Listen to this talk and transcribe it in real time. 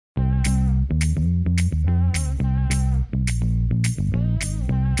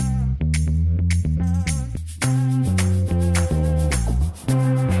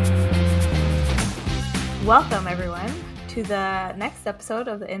Welcome, everyone, to the next episode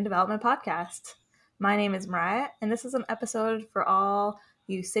of the In Development Podcast. My name is Mariah, and this is an episode for all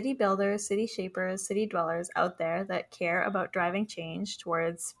you city builders, city shapers, city dwellers out there that care about driving change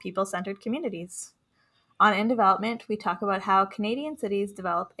towards people-centered communities. On In Development, we talk about how Canadian cities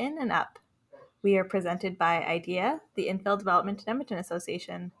develop in and up. We are presented by IDEA, the Infill Development in Edmonton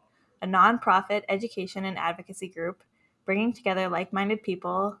Association, a nonprofit education and advocacy group bringing together like-minded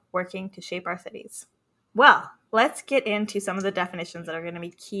people working to shape our cities. Well, let's get into some of the definitions that are going to be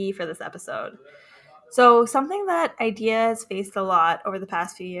key for this episode. So something that IDEA has faced a lot over the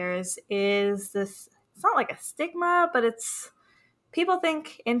past few years is this, it's not like a stigma, but it's people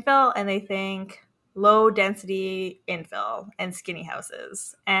think infill and they think low density infill and skinny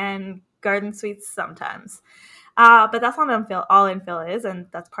houses and garden suites sometimes. But that's not all infill is, and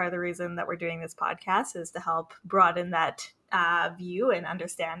that's part of the reason that we're doing this podcast is to help broaden that view and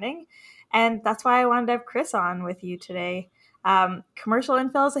understanding. And that's why I wanted to have Chris on with you today. Commercial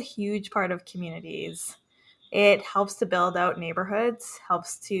infill is a huge part of communities. It helps to build out neighborhoods,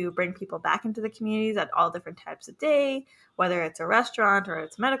 helps to bring people back into the communities at all different types of day, whether it's a restaurant or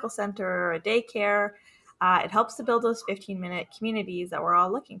it's a medical center or a daycare. It helps to build those 15-minute communities that we're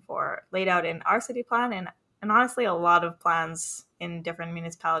all looking for, laid out in our city plan and honestly a lot of plans in different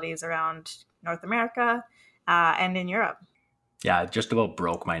municipalities around North America and in Europe. Yeah, just about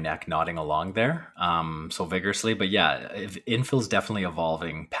broke my neck nodding along there so vigorously. But yeah, infill's definitely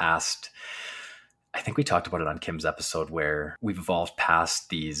evolving past, I think we talked about it on Kim's episode, where we've evolved past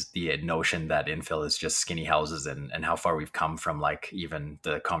the notion that infill is just skinny houses and how far we've come from like even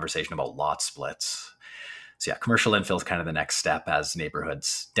the conversation about lot splits. So yeah, commercial infill is kind of the next step as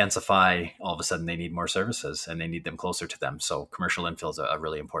neighborhoods densify. All of a sudden they need more services and they need them closer to them. So commercial infill is a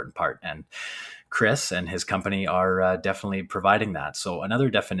really important part. And Chris and his company are definitely providing that. So another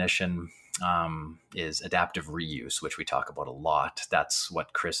definition is adaptive reuse, which we talk about a lot. That's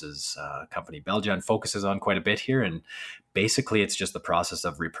what Chris's company Belgian focuses on quite a bit here. And basically it's just the process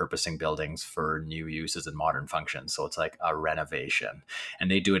of repurposing buildings for new uses and modern functions. So it's like a renovation,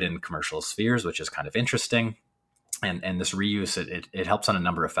 and they do it in commercial spheres, which is kind of interesting. And this reuse, it helps on a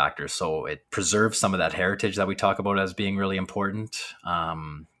number of factors. So it preserves some of that heritage that we talk about as being really important.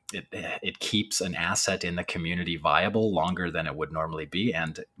 It keeps an asset in the community viable longer than it would normally be.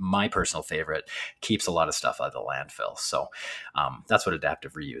 And my personal favorite, keeps a lot of stuff out of the landfill. So that's what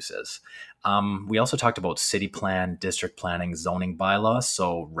adaptive reuse is. We also talked about city plan, district planning, zoning bylaws.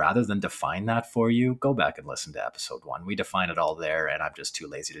 So rather than define that for you, go back and listen to episode 1. We define it all there, and I'm just too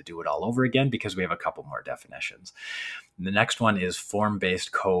lazy to do it all over again because we have a couple more definitions. The next one is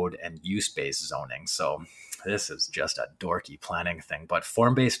form-based code and use-based zoning. So this is just a dorky planning thing, but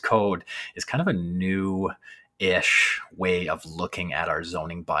form-based code is kind of a new-ish way of looking at our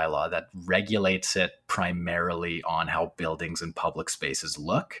zoning bylaw that regulates it primarily on how buildings and public spaces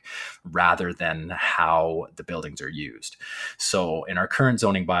look rather than how the buildings are used. So in our current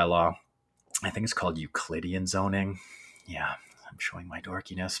zoning bylaw, I think it's called Euclidean zoning. Yeah, I'm showing my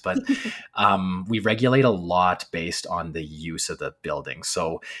dorkiness, but we regulate a lot based on the use of the building.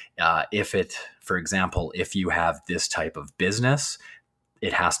 So for example, if you have this type of business,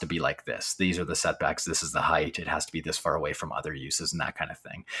 it has to be like this. These are the setbacks. This is the height. It has to be this far away from other uses and that kind of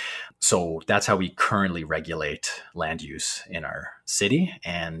thing. So that's how we currently regulate land use in our city.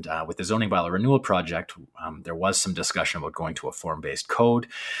 And with the zoning bylaw renewal project, there was some discussion about going to a form-based code,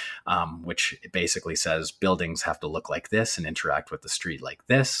 which basically says buildings have to look like this and interact with the street like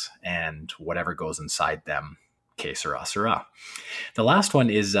this, and whatever goes inside them, que sera, sera. The last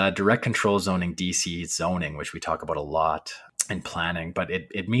one is direct control zoning, DC zoning, which we talk about a lot in planning, but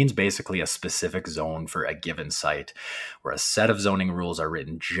it means basically a specific zone for a given site where a set of zoning rules are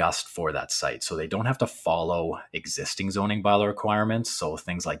written just for that site. So they don't have to follow existing zoning bylaw requirements. So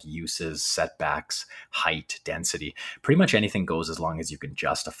things like uses, setbacks, height, density, pretty much anything goes as long as you can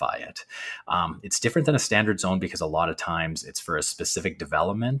justify it. It's different than a standard zone because a lot of times it's for a specific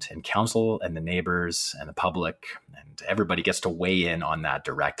development, and council and the neighbors and the public and everybody gets to weigh in on that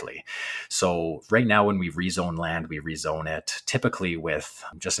directly. So right now when we rezone land, we rezone it typically with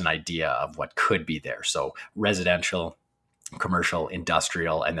just an idea of what could be there. So residential, commercial,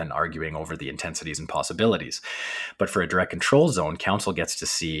 industrial, and then arguing over the intensities and possibilities. But for a direct control zone, council gets to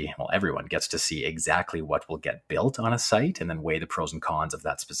see, well, everyone gets to see exactly what will get built on a site and then weigh the pros and cons of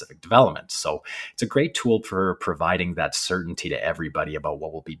that specific development. So it's a great tool for providing that certainty to everybody about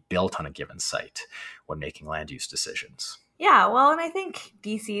what will be built on a given site when making land use decisions. Yeah, well, and I think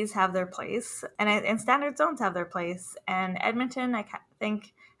DCs have their place, and standard zones have their place. And Edmonton, I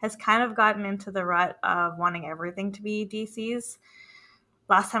think, has kind of gotten into the rut of wanting everything to be DCs.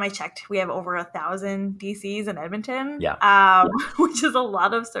 last time I checked, we have over 1,000 DCs in Edmonton, Yeah. which is a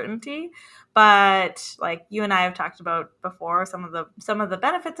lot of certainty. But like you and I have talked about before, some of the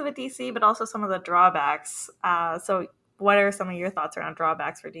benefits of a DC, but also some of the drawbacks. So what are some of your thoughts around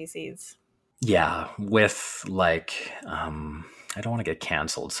drawbacks for DCs? Yeah, with like, I don't want to get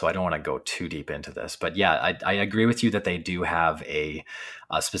canceled, so I don't want to go too deep into this. But yeah, I agree with you that they do have a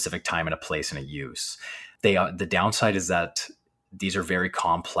specific time and a place and a use. The downside is that these are very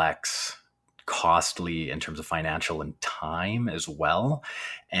complex, costly in terms of financial and time as well,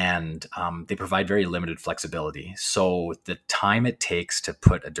 and they provide very limited flexibility. So the time it takes to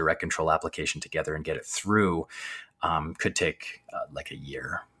put a direct control application together and get it through could take like a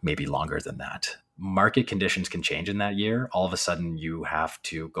year, maybe longer than that. Market conditions can change in that year. All of a sudden, you have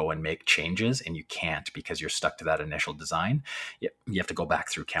to go and make changes, and you can't because you're stuck to that initial design. You have to go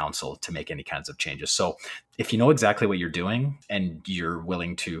back through council to make any kinds of changes. So if you know exactly what you're doing and you're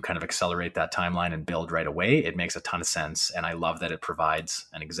willing to kind of accelerate that timeline and build right away, it makes a ton of sense. And I love that it provides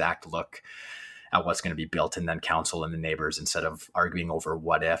an exact look at what's going to be built, and then council and the neighbors, instead of arguing over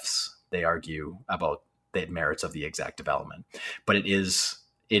what ifs, they argue about the merits of the exact development. But it is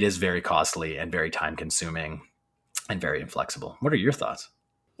very costly and very time consuming and very inflexible. What are your thoughts?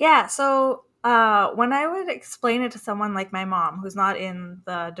 Yeah, so when I would explain it to someone like my mom, who's not in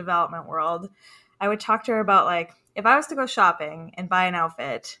the development world, I would talk to her about like, if I was to go shopping and buy an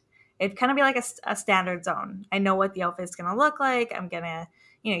outfit, it'd kind of be like a standard zone. I know what the outfit's going to look like. I'm going to,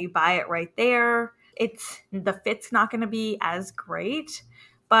 you buy it right there. The fit's not going to be as great.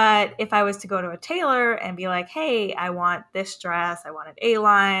 But if I was to go to a tailor and be like, hey, I want this dress, I want an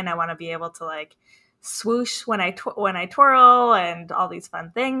A-line, I want to be able to like swoosh when I twirl and all these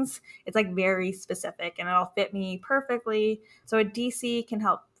fun things, it's like very specific and it'll fit me perfectly. So a DC can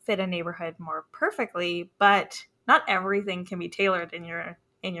help fit a neighborhood more perfectly, but not everything can be tailored in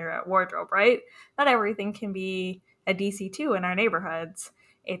your wardrobe, right? Not everything can be a DC2 in our neighborhoods.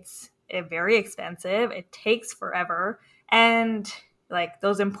 It's very expensive. It takes forever. And like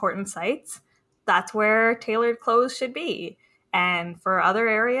those important sites, that's where tailored clothes should be. And for other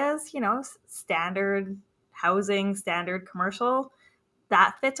areas, standard housing, standard commercial,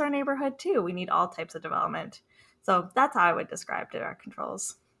 that fits our neighborhood too. We need all types of development. So that's how I would describe direct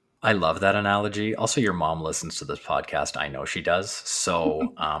controls. I love that analogy. Also, your mom listens to this podcast. I know she does.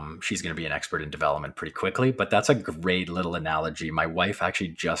 So she's going to be an expert in development pretty quickly. But that's a great little analogy. My wife actually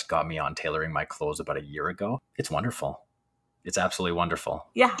just got me on tailoring my clothes about a year ago. It's wonderful. It's absolutely wonderful.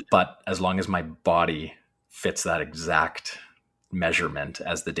 Yeah. But as long as my body fits that exact measurement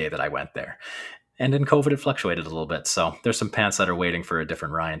as the day that I went there. And in COVID, it fluctuated a little bit. So there's some pants that are waiting for a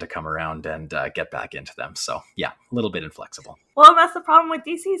different Ryan to come around and get back into them. So yeah, a little bit inflexible. Well, and that's the problem with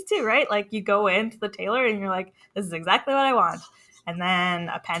DCs too, right? Like you go into the tailor and you're like, this is exactly what I want. And then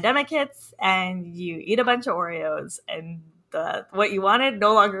a pandemic hits and you eat a bunch of Oreos and what you wanted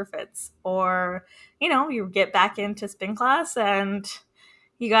no longer fits. Or, you get back into spin class and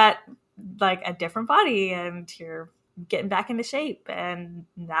you got like a different body and you're getting back into shape and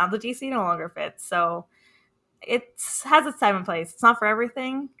now the DC no longer fits. So it has its time and place. It's not for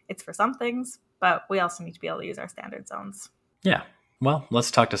everything. It's for some things, but we also need to be able to use our standard zones. Yeah. Well, let's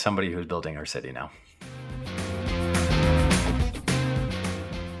talk to somebody who's building our city now.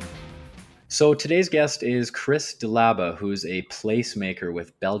 So today's guest is Chris DeLaba, who's a placemaker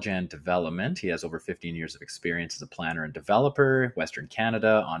with Beljan Development. He has over 15 years of experience as a planner and developer, Western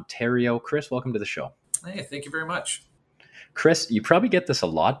Canada, Ontario. Chris, welcome to the show. Hey, thank you very much. Chris, you probably get this a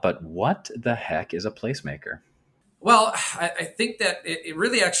lot, but what the heck is a placemaker? Well, I think that it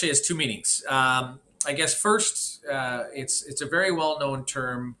really actually has two meanings. I guess first, it's a very well-known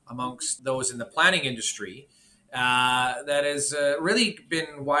term amongst those in the planning industry that has really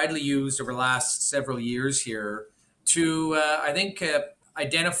been widely used over the last several years here to, I think,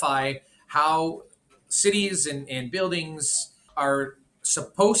 identify how cities and buildings are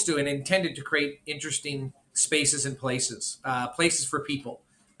supposed to and intended to create interesting spaces and places, places for people,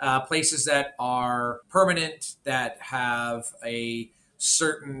 places that are permanent, that have a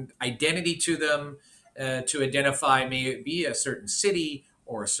certain identity to them, to identify may it be a certain city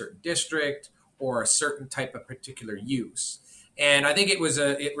or a certain district or a certain type of particular use. And I think it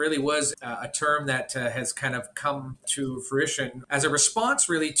really was a term that has kind of come to fruition as a response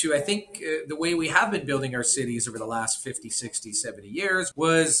really to, I think, the way we have been building our cities over the last 50, 60, 70 years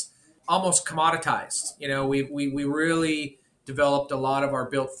was almost commoditized. We really developed a lot of our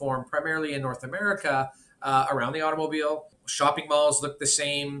built form, primarily in North America, around the automobile. Shopping malls look the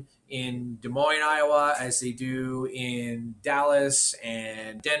same in Des Moines, Iowa, as they do in Dallas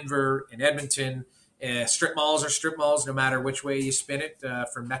and Denver and Edmonton Strip malls are strip malls, no matter which way you spin it,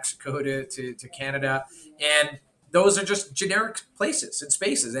 from Mexico to Canada. And those are just generic places and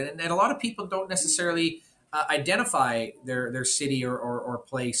spaces. And a lot of people don't necessarily identify their city or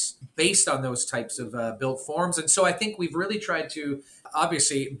place based on those types of built forms. And so I think we've really tried to,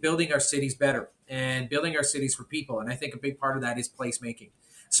 obviously, building our cities better and building our cities for people. And I think a big part of that is placemaking.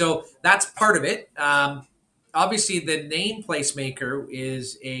 So that's part of it. Obviously, the name Placemaker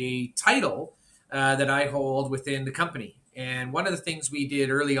is a title that I hold within the company. And one of the things we did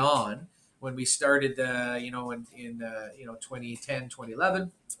early on when we started, in 2010,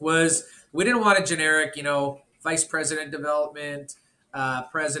 2011, was we didn't want a generic, vice president development,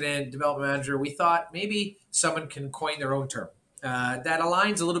 president, development manager. We thought maybe someone can coin their own term that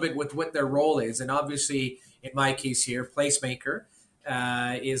aligns a little bit with what their role is. And obviously, in my case here, Placemaker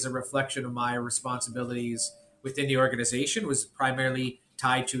is a reflection of my responsibilities within the organization, was primarily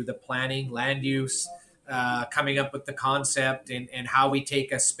tied to the planning, land use, coming up with the concept and how we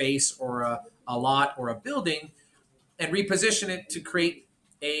take a space or a lot or a building and reposition it to create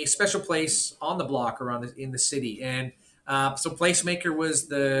a special place on the block or in the city. And so Placemaker was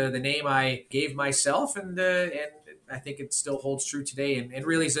the name I gave myself, and I think it still holds true today, and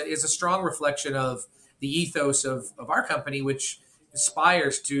really is a strong reflection of the ethos of our company, which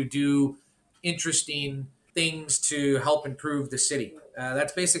aspires to do interesting things to help improve the city.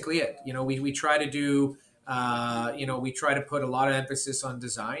 That's basically it. We try to do, we try to put a lot of emphasis on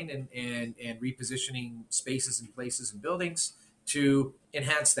design and repositioning spaces and places and buildings to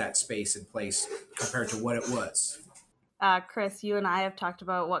enhance that space and place compared to what it was. Chris, you and I have talked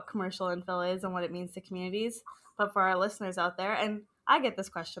about what commercial infill is and what it means to communities. But for our listeners out there, and I get this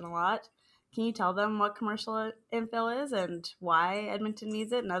question a lot, can you tell them what commercial infill is and why Edmonton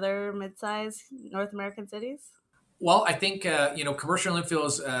needs it and other mid-sized North American cities? Well, I think, commercial infill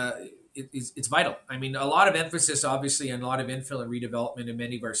is it's vital. I mean, a lot of emphasis, obviously, and a lot of infill and redevelopment in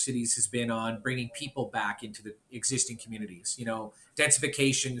many of our cities has been on bringing people back into the existing communities.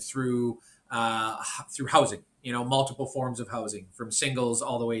 Densification through housing. Multiple forms of housing, from singles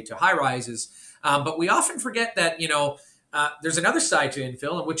all the way to high rises. But we often forget that there's another side to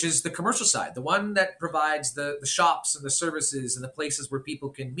infill, which is the commercial side, the one that provides the shops and the services and the places where people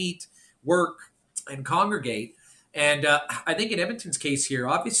can meet, work, and congregate. And I think in Edmonton's case here,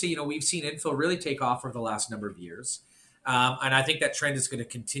 obviously, we've seen infill really take off over the last number of years. And I think that trend is going to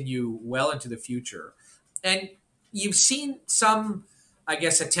continue well into the future. And you've seen some, I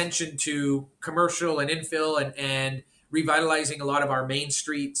guess, attention to commercial and infill and revitalizing a lot of our main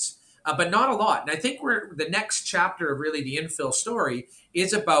streets, but not a lot. And I think the next chapter of really the infill story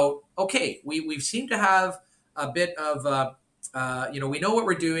is about, okay, we seem to have a bit of, we know what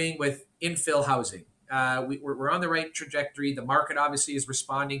we're doing with infill housing. We're on the right trajectory. The market obviously is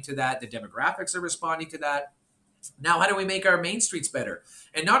responding to that. The demographics are responding to that. Now, how do we make our main streets better?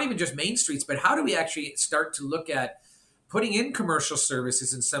 And not even just main streets, but how do we actually start to look at putting in commercial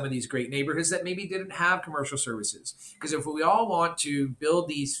services in some of these great neighborhoods that maybe didn't have commercial services? Because if we all want to build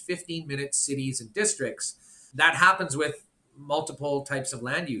these 15-minute cities and districts, that happens with multiple types of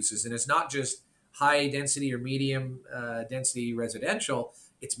land uses. And it's not just high density or medium density residential,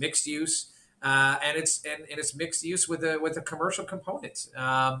 it's mixed use. And it's mixed use with a commercial component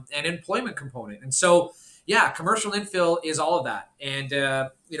and employment component. And so, yeah, commercial infill is all of that. And,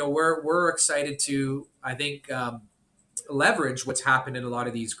 we're excited to, I think, leverage what's happened in a lot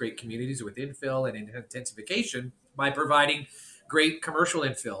of these great communities with infill and intensification by providing great commercial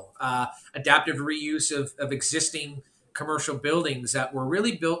infill, adaptive reuse of existing commercial buildings that were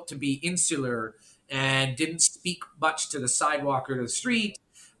really built to be insular and didn't speak much to the sidewalk or to the street.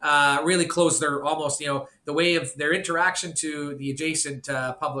 Really closed their almost, the way of their interaction to the adjacent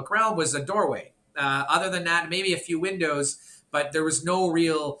public realm was a doorway. Other than that, maybe a few windows, but there was no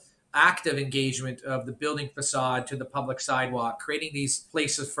real active engagement of the building facade to the public sidewalk, creating these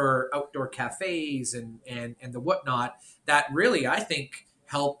places for outdoor cafes and the whatnot that really, I think,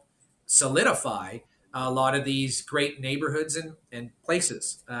 help solidify a lot of these great neighborhoods and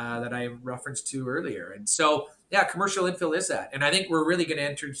places that I referenced to earlier. And so, yeah, commercial infill is that. And I think we're really going to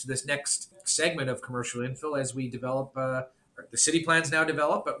enter into this next segment of commercial infill as we develop, the city plans now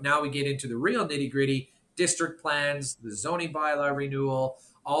develop, but now we get into the real nitty gritty district plans, the zoning bylaw renewal,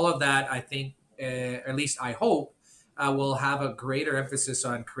 all of that. I think, at least I hope, will have a greater emphasis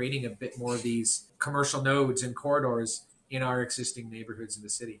on creating a bit more of these commercial nodes and corridors in our existing neighborhoods in the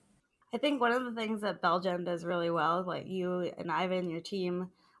city. I think one of the things that Belgen does really well, like you and Ivan, your team,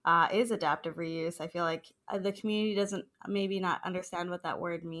 is adaptive reuse. I feel like the community doesn't maybe not understand what that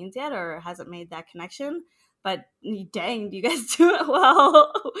word means yet or hasn't made that connection. but dang, do you guys do it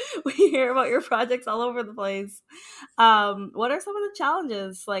well? We hear about your projects all over the place. What are some of the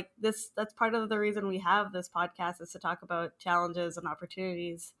challenges? Like this, that's part of the reason we have this podcast, is to talk about challenges and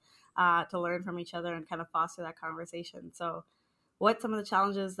opportunities, to learn from each other and kind of foster that conversation. So what's some of the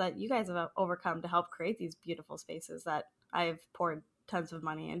challenges that you guys have overcome to help create these beautiful spaces that I've poured tons of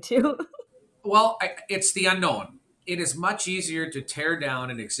money into? Well, it's the unknown. It is much easier to tear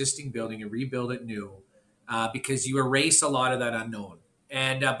down an existing building and rebuild it new, because you erase a lot of that unknown.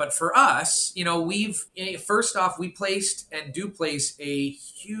 And but for us, we've first off, we placed and do place a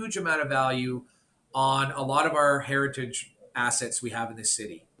huge amount of value on a lot of our heritage assets we have in this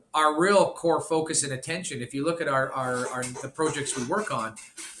city. Our real core focus and attention, if you look at our the projects we work on,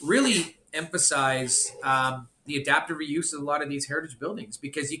 really emphasize the adaptive reuse of a lot of these heritage buildings,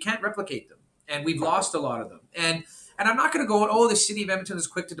 because you can't replicate them, and we've lost a lot of them. And I'm not going to go, oh, the city of Edmonton is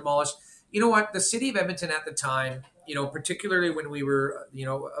quick to demolish. You know what? The city of Edmonton at the time, particularly when we were,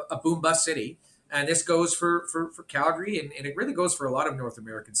 a boom bust city, and this goes for Calgary, and it really goes for a lot of North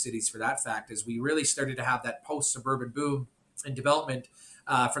American cities for that fact, as we really started to have that post-suburban boom and development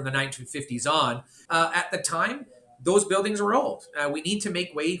from the 1950s on. At the time, those buildings were old. We need to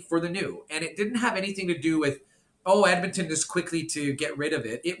make way for the new. And it didn't have anything to do with, oh, Edmonton is quickly to get rid of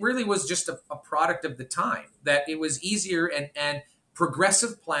it. It really was just a product of the time, that it was easier, and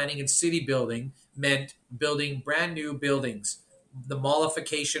progressive planning and city building meant building brand new buildings, the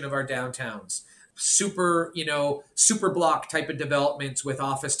mallification of our downtowns, super block type of developments with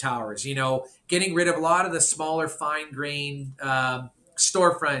office towers, getting rid of a lot of the smaller fine grained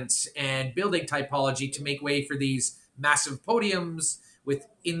storefronts and building typology to make way for these massive podiums with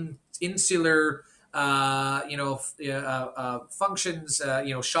insular functions,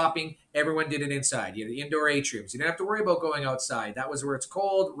 shopping. Everyone did it inside. You had indoor atriums. You didn't have to worry about going outside. That was where it's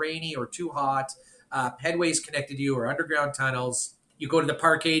cold, rainy, or too hot. Headways connected you, or underground tunnels. You go to the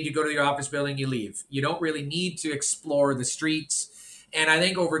parkade, you go to your office building, you leave. You don't really need to explore the streets. And I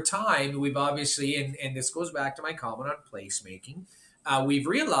think over time, we've obviously, and this goes back to my comment on placemaking, we've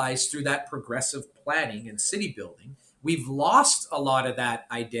realized through that progressive planning and city building, we've lost a lot of that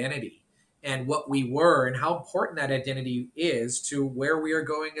identity and what we were, and how important that identity is to where we are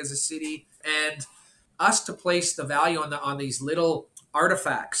going as a city, and us to place the value on these little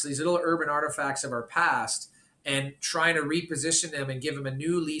artifacts, these little urban artifacts of our past, and trying to reposition them and give them a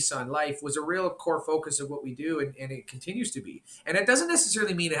new lease on life, was a real core focus of what we do, and it continues to be. And it doesn't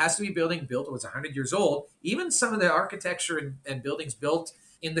necessarily mean it has to be building built when it's 100 years old. Even some of the architecture and buildings built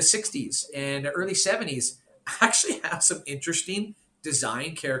in the 60s and early 70s actually have some interesting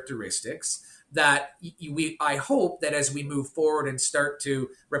design characteristics that I hope that as we move forward and start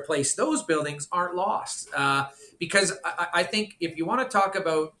to replace those buildings, aren't lost. Because I think if you want to talk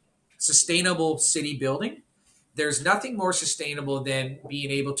about sustainable city building, there's nothing more sustainable than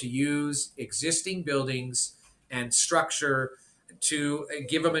being able to use existing buildings and structure to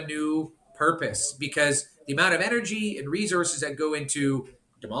give them a new purpose, because the amount of energy and resources that go into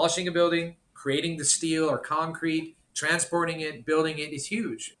demolishing a building, creating the steel or concrete, transporting it, building it, is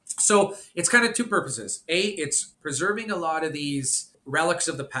huge. So it's kind of two purposes. A, it's preserving a lot of these relics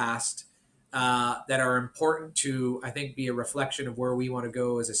of the past that are important to, I think, be a reflection of where we want to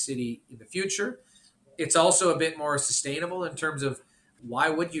go as a city in the future. It's also a bit more sustainable in terms of, why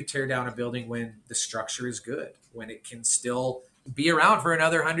would you tear down a building when the structure is good, when it can still be around for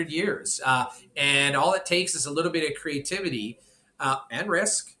another 100 years? And all it takes is a little bit of creativity and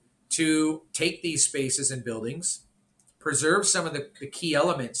risk to take these spaces and buildings, preserve some of the key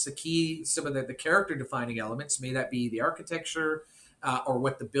elements, some of the character defining elements, may that be the architecture or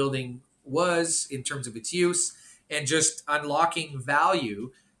what the building was in terms of its use, and just unlocking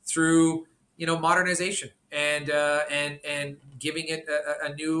value through modernization and giving it a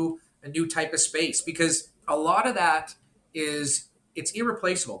new type of space, because a lot of that it's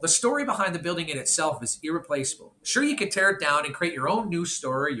irreplaceable. The story behind the building in itself is irreplaceable. Sure, you could tear it down and create your own new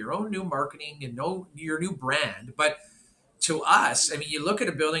story, your own new marketing, and your new brand, but to us, I mean, you look at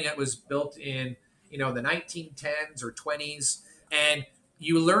a building that was built in the 1910s or 20s, and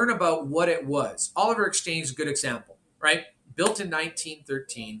you learn about what it was. Oliver Exchange is a good example, right? Built in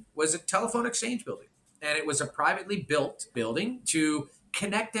 1913, was a telephone exchange building. And it was a privately built building to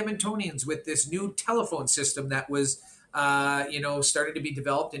connect Edmontonians with this new telephone system that was, started to be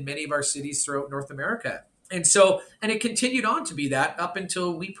developed in many of our cities throughout North America. And it continued on to be that up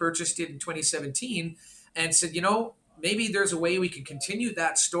until we purchased it in 2017 and said, maybe there's a way we can continue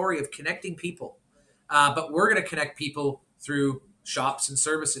that story of connecting people. But we're going to connect people through shops and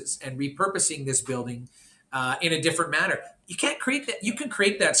services, and repurposing this building in a different manner. You can't create that. You can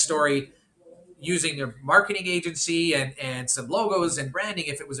create that story, using a marketing agency and some logos and branding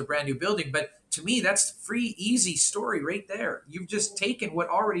if it was a brand new building. But to me, that's free, easy story right there. You've just taken what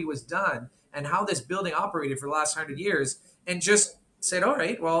already was done and how this building operated for the last 100 years and just said, all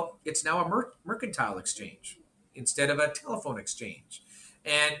right, well, it's now a mercantile exchange instead of a telephone exchange.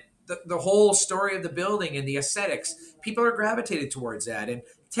 And the whole story of the building and the aesthetics, people are gravitated towards that. And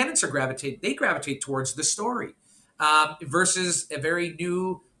tenants they gravitate towards the story versus a very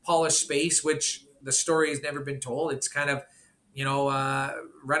new polished space, which the story has never been told. It's kind of,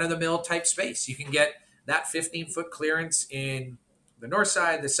 run of the mill type space. You can get that 15-foot clearance in the north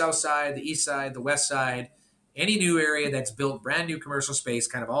side, the south side, the east side, the west side, any new area that's built, brand new commercial space,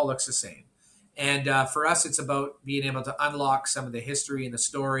 kind of all looks the same. And for us, it's about being able to unlock some of the history and the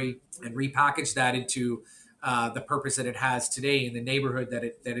story and repackage that into the purpose that it has today in the neighborhood that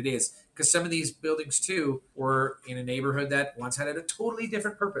it is. Because some of these buildings, too, were in a neighborhood that once had a totally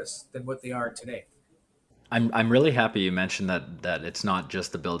different purpose than what they are today. I'm really happy you mentioned that it's not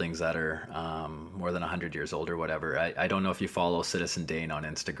just the buildings that are more than 100 years old or whatever. I don't know if you follow Citizen Dane on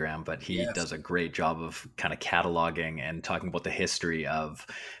Instagram, but he does a great job of kind of cataloging and talking about the history of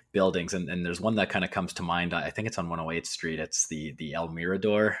buildings. And there's one that kind of comes to mind. I think it's on 108th Street. It's the El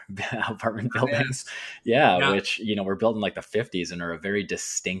Mirador apartment buildings. Yeah, which, were built in like the 50s and are a very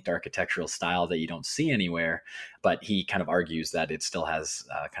distinct architectural style that you don't see anywhere. But he kind of argues that it still has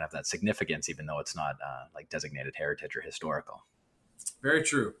kind of that significance, even though it's not like designated heritage or historical. Very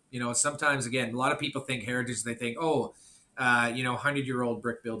true. Sometimes, again, a lot of people think heritage, they think, 100-year-old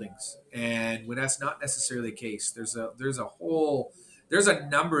brick buildings. And when that's not necessarily the case, there's a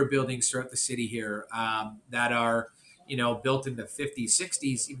number of buildings throughout the city here that are, built in the 50s,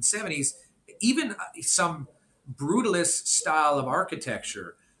 60s, even 70s, even some brutalist style of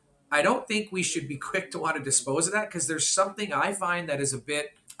architecture. I don't think we should be quick to want to dispose of that because there's something I find that is a bit,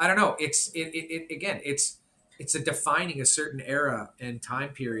 I don't know. It's a defining a certain era and time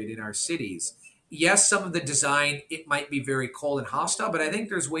period in our cities. Yes, some of the design, it might be very cold and hostile, but I think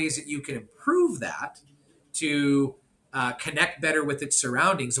there's ways that you can improve that to connect better with its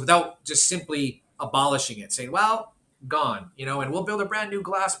surroundings without just simply abolishing it, saying, well, gone, and we'll build a brand new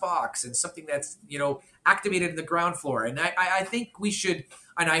glass box and something that's, activated in the ground floor. And I think we should,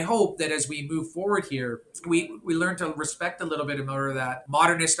 and I hope that as we move forward here, we learn to respect a little bit more of that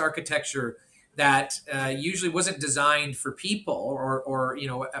modernist architecture that usually wasn't designed for people or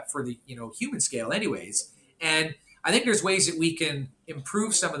for the, human scale anyways. And I think there's ways that we can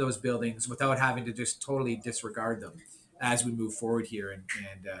improve some of those buildings without having to just totally disregard them as we move forward here and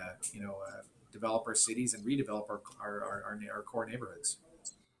develop our cities and redevelop our core neighborhoods.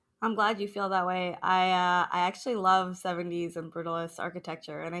 I'm glad you feel that way. I actually love 70s and brutalist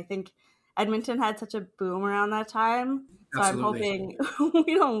architecture, and I think Edmonton had such a boom around that time. So Absolutely. I'm hoping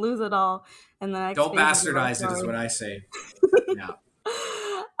we don't lose it all in the next. Don't bastardize it, is what I say. Yeah.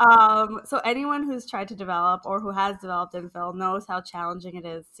 So anyone who's tried to develop or who has developed infill knows how challenging it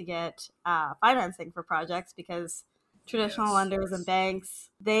is to get financing for projects because traditional lenders and banks,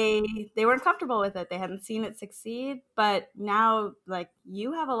 they weren't comfortable with it. They hadn't seen it succeed. But now,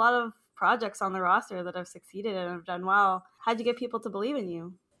 you have a lot of projects on the roster that have succeeded and have done well. How'd you get people to believe in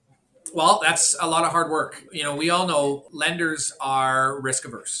you? Well, that's a lot of hard work. We all know lenders are risk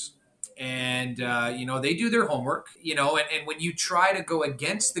averse. And, they do their homework, and when you try to go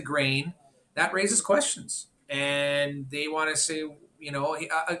against the grain, that raises questions. And they want to say, I'll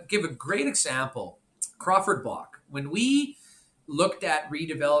give a great example, Crawford Block. When we looked at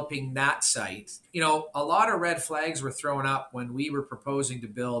redeveloping that site, a lot of red flags were thrown up when we were proposing to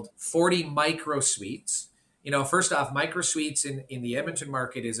build 40 micro suites. First off, micro suites in the Edmonton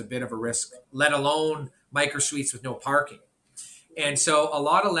market is a bit of a risk, let alone micro suites with no parking. And so a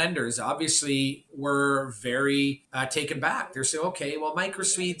lot of lenders obviously were very taken back. They're saying, okay, well, micro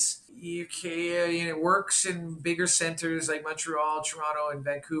suites, it works in bigger centers like Montreal, Toronto, and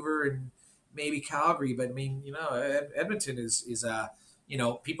Vancouver, and maybe Calgary. But I mean, Edmonton is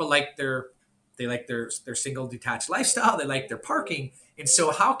people like their single detached lifestyle. They like their parking. And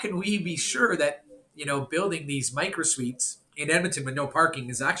so how can we be sure that, building these micro suites in Edmonton with no parking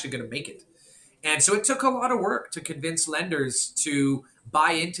is actually going to make it? And so it took a lot of work to convince lenders to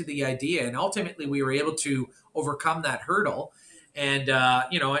buy into the idea. And ultimately we were able to overcome that hurdle. And,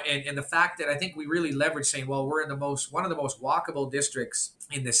 and the fact that I think we really leveraged saying, well, we're in one of the most walkable districts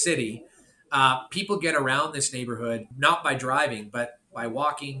in the city. People get around this neighborhood, not by driving, but by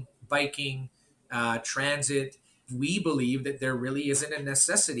walking, biking, transit. We believe that there really isn't a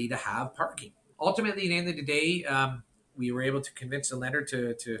necessity to have parking. Ultimately, at the end of the day, we were able to convince the lender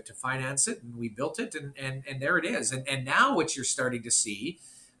to finance it, and we built it, and there it is. And now what you're starting to see,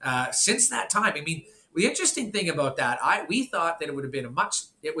 Since that time, I mean, the interesting thing about that, we thought that it would have been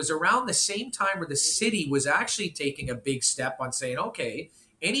it was around the same time where the city was actually taking a big step on saying, okay,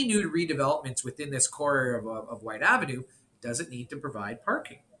 any new redevelopments within this core area of White Avenue doesn't need to provide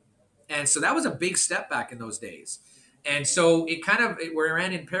parking. And so that was a big step back in those days. And so we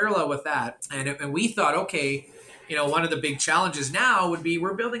ran in parallel with that. And we thought, okay, one of the big challenges now would be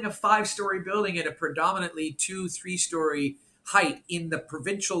we're building a 5-story building at a predominantly 2-3-story height in the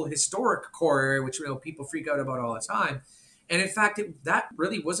provincial historic core area, which people freak out about all the time. And in fact, that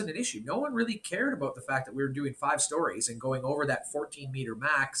really wasn't an issue. No one really cared about the fact that we were doing 5 stories and going over that 14-meter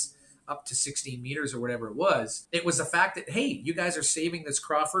max up to 16 meters or whatever it was. It was the fact that, hey, you guys are saving this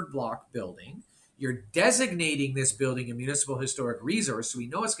Crawford Block building. You're designating this building a municipal historic resource, so we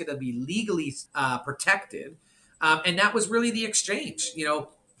know it's going to be legally protected. And that was really the exchange.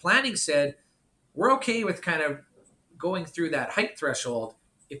 Planning said, we're okay with kind of going through that height threshold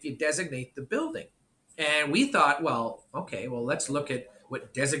if you designate the building. And we thought, well, okay, let's look at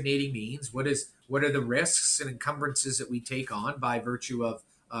what designating means. What are the risks and encumbrances that we take on by virtue of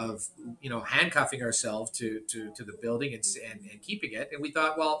handcuffing ourselves to the building and keeping it. And we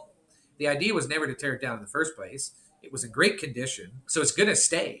thought, well, the idea was never to tear it down in the first place. It was in great condition, so it's going to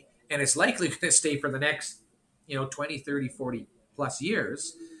stay, and it's likely going to stay for the next 20, 30, 40 plus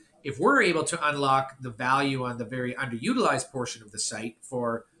years. If we're able to unlock the value on the very underutilized portion of the site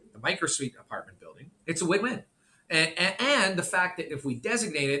for the microsuite apartment building, it's a win-win. And the fact that if we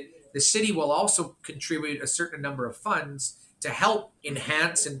designate it, the city will also contribute a certain number of funds to help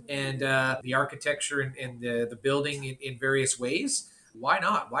enhance and the architecture and the building in various ways. Why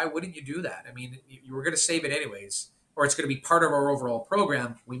not? Why wouldn't you do that? I mean, you were going to save it anyways, or it's going to be part of our overall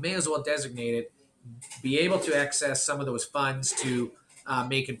program. We may as well designate it, be able to access some of those funds to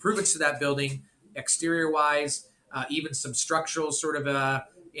make improvements to that building, exterior-wise, even some structural sort of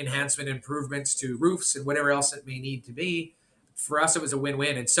enhancement improvements to roofs and whatever else it may need to be. For us, it was a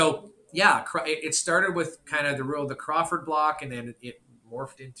win-win. And so, yeah, it started with kind of the Crawford Block, and then it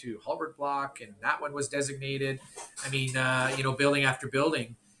morphed into Hulbert Block, and that one was designated. I mean, building after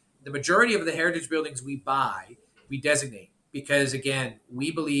building. The majority of the heritage buildings we buy, we designate because, again,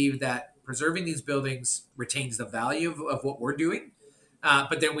 we believe that preserving these buildings retains the value of what we're doing.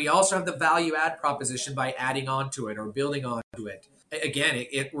 But then we also have the value add proposition by adding on to it or building onto it. Again,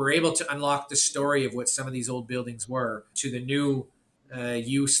 we're able to unlock the story of what some of these old buildings were to the new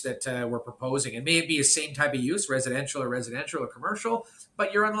use that we're proposing. It may be the same type of use, residential or commercial,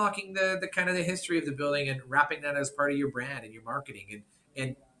 but you're unlocking the kind of the history of the building and wrapping that as part of your brand and your marketing.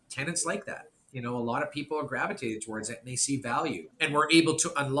 And tenants like that. A lot of people are gravitated towards it and they see value. And we're able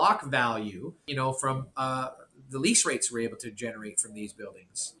to unlock value, from the lease rates we're able to generate from these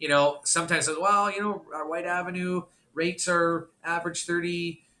buildings. Sometimes, our White Avenue rates are average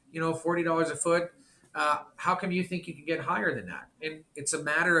 $30, $40 a foot. How come you think you can get higher than that? And it's a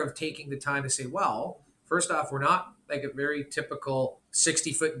matter of taking the time to say, well, first off, we're not like a very typical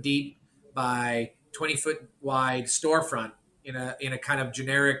 60-foot deep by 20-foot wide storefront in a kind of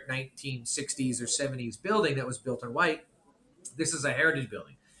generic 1960s or 70s building that was built on white. This is a heritage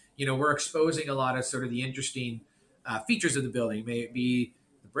building. We're exposing a lot of sort of the interesting features of the building. May it be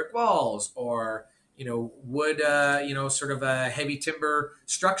the brick walls or wood, sort of a heavy timber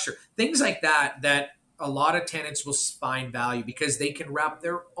structure, things like that a lot of tenants will find value because they can wrap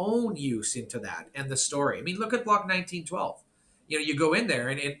their own use into that and the story. I mean, look at Block 1912. You go in there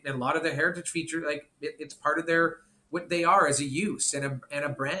and a lot of the heritage feature, it's part of what they are as a use and a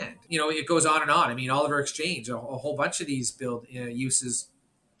brand. It goes on and on. I mean, Oliver Exchange, a whole bunch of these uses,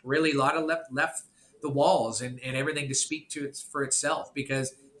 really a lot of left the walls and everything to speak to it for itself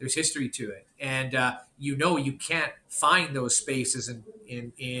because there's history to it. And you can't find those spaces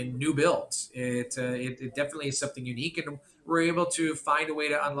in new builds. It definitely is something unique, and we're able to find a way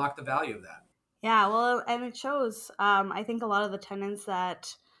to unlock the value of that. Yeah, well, and it shows. I think a lot of the tenants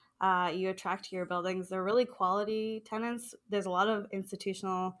that you attract to your buildings, they're really quality tenants. There's a lot of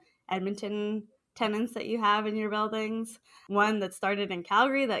institutional Edmonton tenants that you have in your buildings. One that started in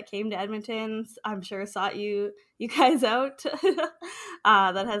Calgary that came to Edmonton, I'm sure sought you guys out.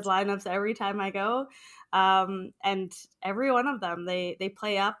 That has lineups every time I go. And every one of them, they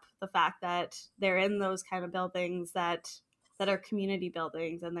play up the fact that they're in those kind of buildings that are community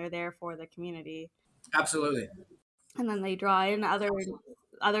buildings and they're there for the community. Absolutely. And then they draw in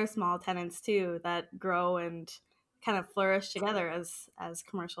other small tenants too that grow and kind of flourish together as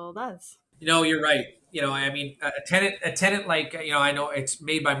commercial does. You're right. I mean, a tenant like, I know it's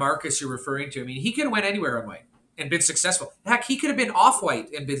made by Marcus you're referring to. I mean, he could have went anywhere on white and been successful. Heck, he could have been off white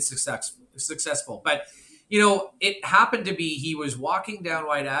and been successful. But, it happened to be he was walking down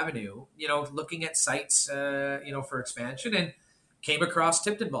White Avenue, looking at sites, for expansion, and came across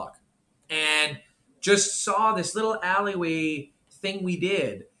Tipton Block and just saw this little alleyway thing we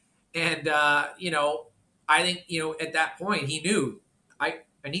did. And, I think, at that point he knew I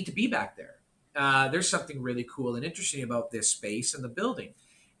need to be back there. There's something really cool and interesting about this space and the building.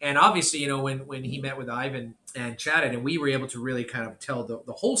 And obviously, when he met with Ivan and chatted, and we were able to really kind of tell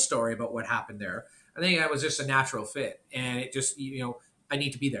the whole story about what happened there, I think that was just a natural fit. And it just, I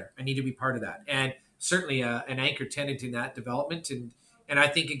need to be there. I need to be part of that. And certainly an anchor tenant in that development. And I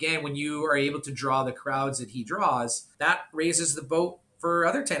think, again, when you are able to draw the crowds that he draws, that raises the boat for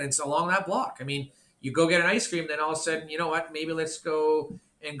other tenants along that block. I mean, you go get an ice cream, then all of a sudden, you know what, maybe let's go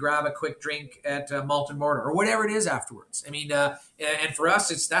and grab a quick drink at Malt and Mortar or whatever it is afterwards. I mean, and for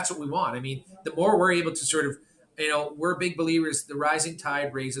us, that's what we want. I mean, the more we're able to sort of, we're big believers, the rising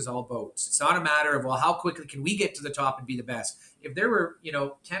tide raises all boats. It's not a matter of, well, how quickly can we get to the top and be the best? If there were,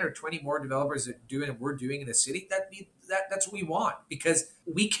 10 or 20 more developers that do it and we're doing in the city, that's what we want, because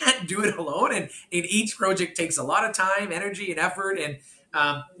we can't do it alone. And each project takes a lot of time, energy, and effort. And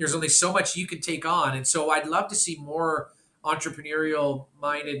there's only so much you can take on. And so I'd love to see more entrepreneurial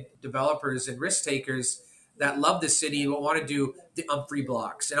minded developers and risk takers that love the city, will want to do the Humphrey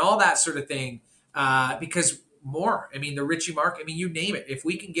blocks and all that sort of thing. Because the Ritchie Mark, you name it. If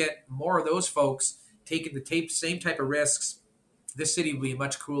we can get more of those folks taking the same type of risks, this city will be a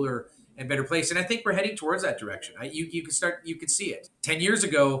much cooler and better place. And I think we're heading towards that direction. You can see it. 10 years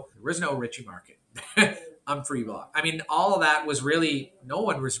ago, there was no Ritchie Market. Humphrey block. All of that was really, no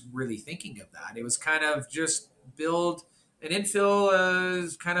one was really thinking of that. It was kind of just build an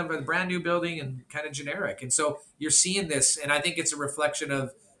infill, kind of a brand new building and kind of generic. And so you're seeing this, and I think it's a reflection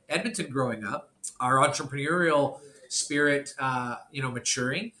of Edmonton growing up, our entrepreneurial spirit,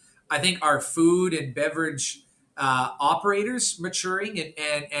 maturing. I think our food and beverage operators maturing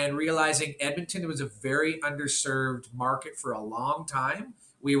and realizing Edmonton was a very underserved market for a long time.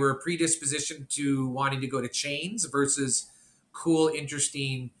 We were predispositioned to wanting to go to chains versus cool,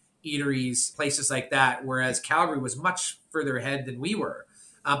 interesting eateries, places like that, whereas Calgary was much further ahead than we were.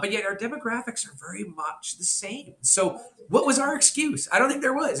 But yet our demographics are very much the same. So what was our excuse? I don't think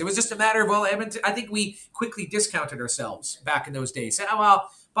there was. It was just a matter of, well, Edmonton, I think we quickly discounted ourselves back in those days. Said, oh,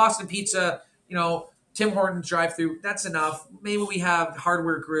 well, Boston Pizza, Tim Hortons drive-through, that's enough. Maybe we have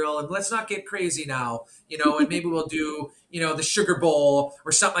Hardware Grill, and let's not get crazy now, and maybe we'll do, the Sugar Bowl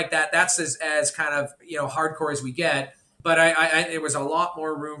or something like that. That's as kind of, hardcore as we get. But I there was a lot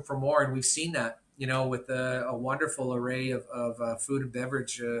more room for more, and we've seen that, with a wonderful array of food and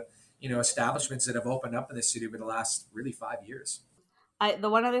beverage, establishments that have opened up in the city over the last really 5 years. The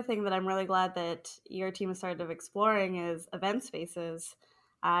one other thing that I'm really glad that your team has started exploring is event spaces.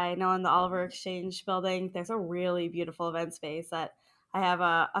 I know in the Oliver Exchange building, there's a really beautiful event space that I have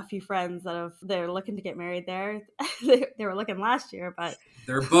a few friends that they're looking to get married there. They were looking last year, but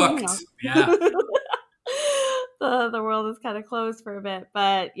they're booked. Yeah. The world is kind of closed for a bit,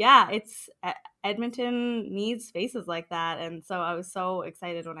 but yeah, Edmonton needs spaces like that. And so I was so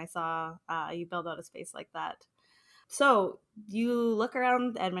excited when I saw you build out a space like that. So you look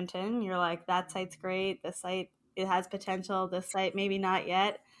around Edmonton, you're like, that site's great. This site, it has potential. This site, maybe not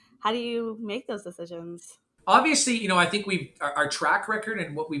yet. How do you make those decisions? Obviously, I think our track record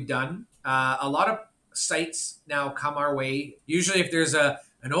and what we've done, a lot of sites now come our way. Usually if there's an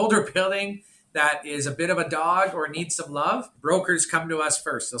older building that is a bit of a dog or needs some love, brokers come to us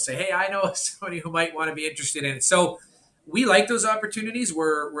first. They'll say, hey, I know somebody who might want to be interested in it. So we like those opportunities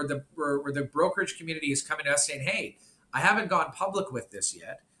where the brokerage community is coming to us saying, hey, I haven't gone public with this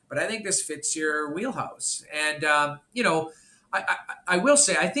yet, but I think this fits your wheelhouse. And, I will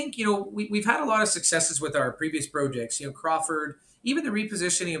say, I think, we've had a lot of successes with our previous projects, Crawford, even the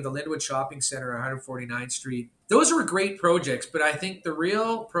repositioning of the Linwood Shopping Center on 149th Street. Those were great projects, but I think the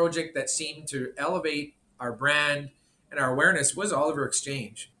real project that seemed to elevate our brand and our awareness was Oliver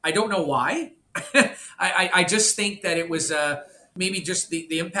Exchange. I don't know why. I just think that it was maybe just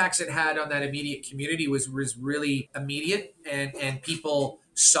the impacts it had on that immediate community was really immediate, and people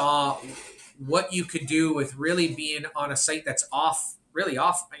saw what you could do with really being on a site that's off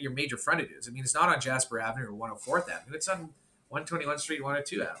your major frontages. It's not on Jasper Avenue or 104th Avenue. It's on 121st Street,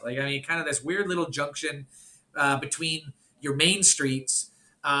 102 Avenue. Kind of this weird little junction between your main streets,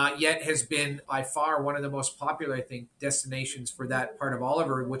 yet has been by far one of the most popular, I think, destinations for that part of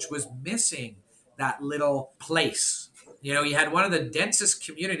Oliver, which was missing that little place. You had one of the densest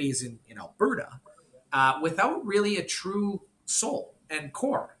communities in Alberta without really a true soul and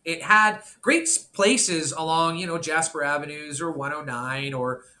core. It had great places along, Jasper Avenues or 109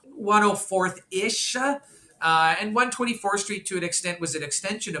 or 104th-ish, And 124th Street, to an extent, was an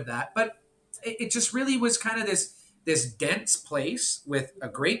extension of that. But it just really was kind of this dense place with a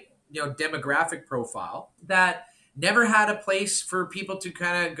great demographic profile that never had a place for people to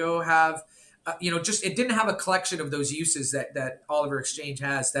kind of go have. Just it didn't have a collection of those uses that Oliver Exchange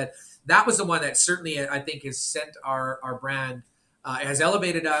has. That was the one that certainly I think has sent our brand, has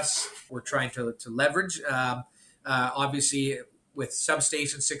elevated us. We're trying to leverage, obviously, with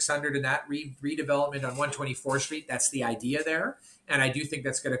Substation 600 and that redevelopment on 124th Street. That's the idea there. And I do think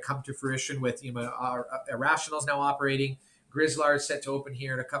that's going to come to fruition with our Irrational's now operating. Grizzlar is set to open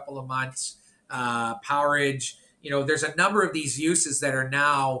here in a couple of months. Powerage. There's a number of these uses that are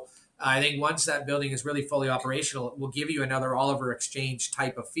now, I think once that building is really fully operational, it will give you another Oliver Exchange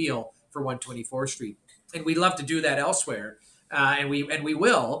type of feel for 124th Street. And we'd love to do that elsewhere. And we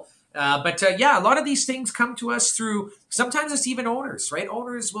will. But a lot of these things come to us through, sometimes it's even owners, right?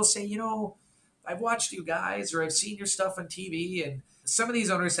 Owners will say, I've watched you guys, or I've seen your stuff on TV. And some of these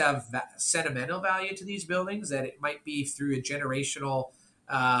owners have sentimental value to these buildings, that it might be through a generational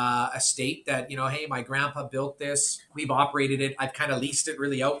estate that, hey, my grandpa built this. We've operated it. I've kind of leased it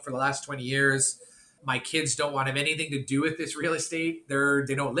really out for the last 20 years. My kids don't want to have anything to do with this real estate.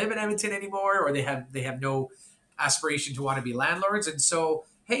 They don't live in Edmonton anymore, or they have no aspiration to want to be landlords. And so,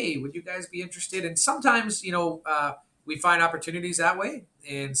 hey, would you guys be interested? And sometimes, we find opportunities that way,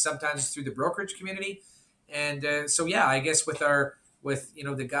 and sometimes through the brokerage community. And I guess with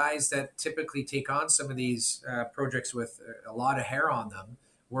the guys that typically take on some of these projects with a lot of hair on them,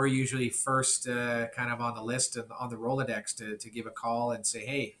 we're usually first kind of on the list and on the Rolodex to give a call and say,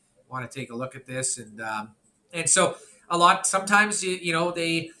 hey, want to take a look at this. And so sometimes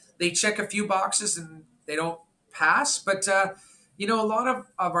they check a few boxes and they don't pass, but a lot of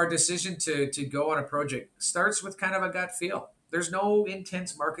our decision to go on a project starts with kind of a gut feel. There's no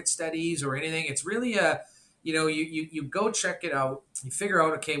intense market studies or anything. It's really you go check it out. You figure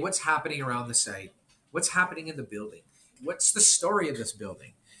out, okay, what's happening around the site? What's happening in the building? What's the story of this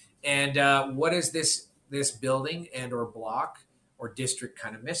building? And what is this building and or block or district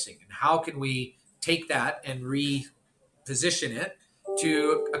kind of missing? And how can we take that and reposition it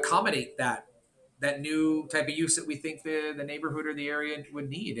to accommodate that new type of use that we think the neighborhood or the area would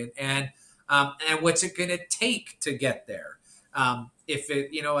need? And what's it going to take to get there? If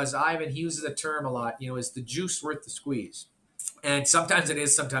it, as Ivan uses the term a lot, is the juice worth the squeeze? And sometimes it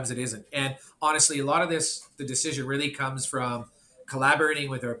is, sometimes it isn't. And honestly, a lot of the decision really comes from collaborating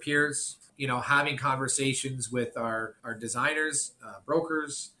with our peers, having conversations with our designers,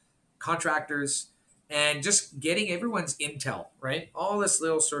 brokers, contractors, and just getting everyone's intel, right? All this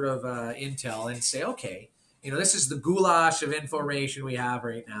little sort of intel, and say, okay, this is the goulash of information we have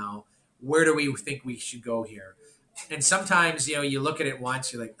right now. Where do we think we should go here? And sometimes, you look at it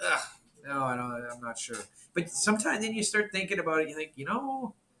once, you're like, ugh, no, I'm not sure. But sometimes then you start thinking about it. You think,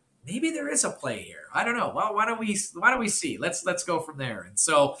 maybe there is a play here. I don't know. Well, why don't we see? Let's go from there. And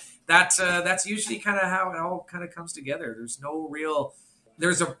so that's usually kind of how it all kind of comes together. There's no real,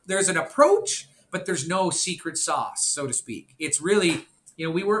 there's an approach, but there's no secret sauce, so to speak. It's really,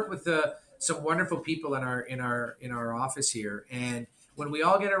 we work with some wonderful people in our office here, and when we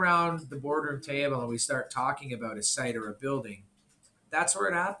all get around the boardroom table and we start talking about a site or a building, that's where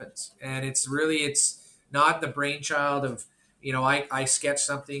it happens. And it's not the brainchild of, I sketch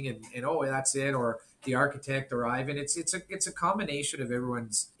something and oh, that's it, or the architect or Ivan. It's a combination of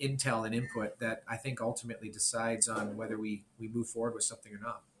everyone's intel and input that I think ultimately decides on whether we move forward with something or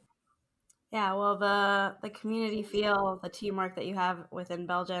not. Yeah, well, the community feel, the teamwork that you have within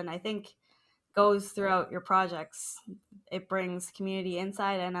Belgian, I think goes throughout your projects. It brings community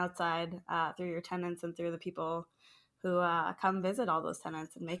inside and outside through your tenants and through the people who come visit all those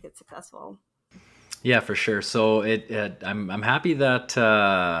tenants and make it successful. Yeah, for sure. So I'm happy that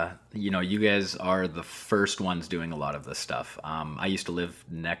you guys are the first ones doing a lot of this stuff. I used to live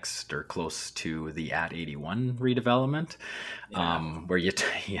next or close to the At 81 redevelopment, where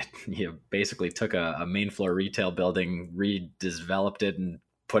you basically took a main floor retail building, redeveloped it, and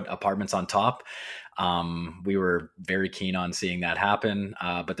put apartments on top. We were very keen on seeing that happen,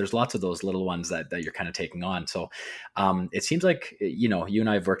 but there's lots of those little ones that you're kind of taking on. So it seems like, you and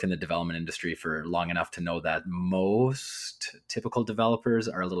I have worked in the development industry for long enough to know that most typical developers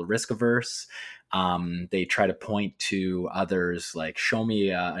are a little risk averse. They try to point to others, like, show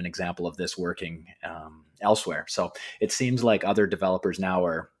me an example of this working elsewhere. So it seems like other developers now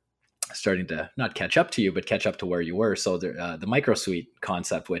are starting to not catch up to you, but catch up to where you were. So the micro suite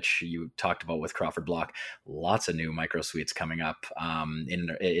concept, which you talked about with Crawford Block, lots of new micro suites coming up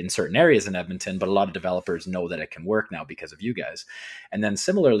in certain areas in Edmonton, but a lot of developers know that it can work now because of you guys. And then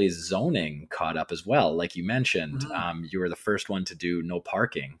similarly, zoning caught up as well. Like you mentioned, you were the first one to do no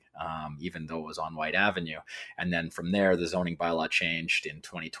parking, even though it was on White Avenue. And then from there, the zoning bylaw changed in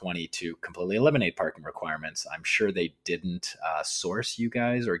 2020 to completely eliminate parking requirements. I'm sure they didn't source you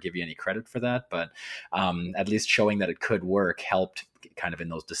guys or give you any credit for that, but at least showing that it could work helped kind of in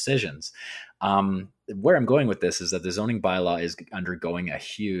those decisions. Where I'm going with this is that the zoning bylaw is undergoing a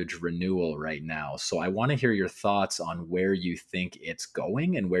huge renewal right now. So I want to hear your thoughts on where you think it's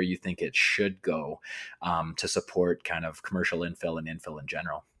going and where you think it should go to support kind of commercial infill and infill in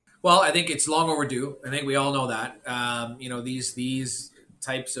general. Well, I think it's long overdue. I think we all know that. These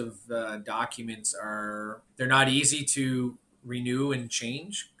types of documents they're not easy to renew and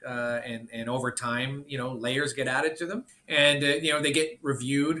change, and over time, layers get added to them, and they get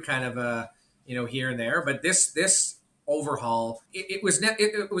reviewed kind of here and there. But this overhaul, it was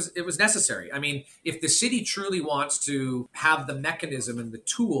necessary. I mean, if the city truly wants to have the mechanism and the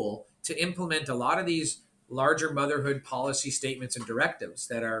tool to implement a lot of these larger motherhood policy statements and directives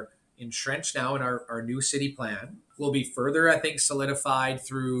that are entrenched now in our new city plan, will be further, I think, solidified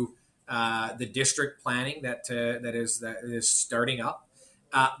through the district planning that is starting up.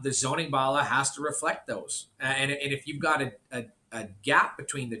 The zoning bylaw has to reflect those, and if you've got a gap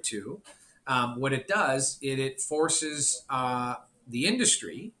between the two, what it does, it forces the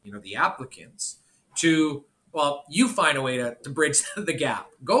industry, the applicants, to, well, you find a way to bridge the gap,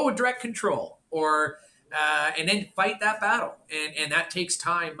 go with direct control, or and then fight that battle, and that takes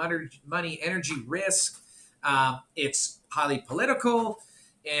time, money, energy, risk. It's highly political,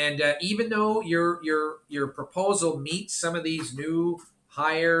 and even though your proposal meets some of these new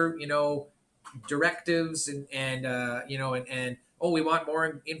higher directives and we want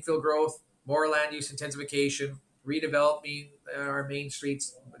more infill growth, more land use intensification, redeveloping our main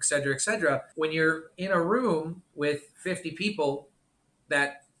streets, et cetera, when you're in a room with 50 people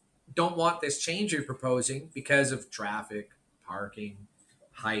that don't want this change you're proposing because of traffic, parking,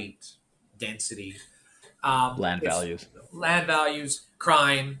 height, density, land values,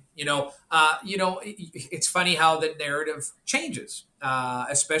 crime. It's funny how the narrative changes,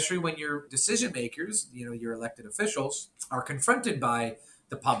 especially when your decision makers, your elected officials, are confronted by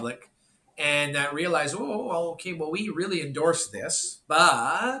the public and realize, we really endorse this,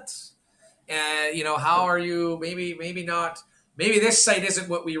 but how are you? Maybe not. Maybe this site isn't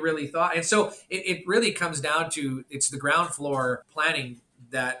what we really thought. And so it really comes down to, it's the ground floor planning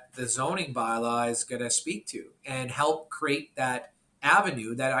that the zoning bylaw is going to speak to and help create that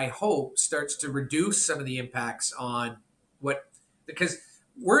avenue that I hope starts to reduce some of the impacts on because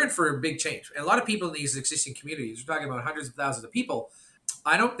we're in for a big change. And a lot of people in these existing communities, we're talking about hundreds of thousands of people,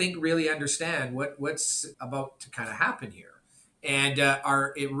 I don't think really understand what's about to kind of happen here. And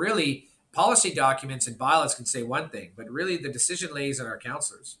policy documents and bylaws can say one thing, but really the decision lays on our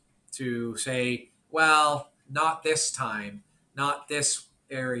councillors to say, well, not this time, not this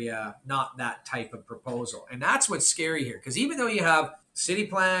area, not that type of proposal. And that's what's scary here. Because even though you have city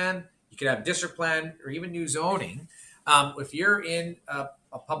plan, you could have district plan, or even new zoning, if you're in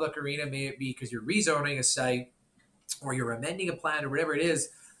a public arena, may it be because you're rezoning a site or you're amending a plan or whatever it is,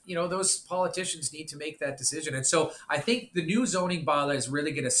 those politicians need to make that decision. And so I think the new zoning bylaw is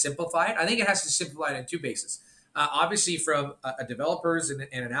really going to simplify it. I think it has to simplify it on two bases. Obviously, from a developer's and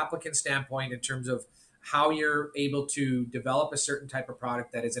an applicant standpoint, in terms of how you're able to develop a certain type of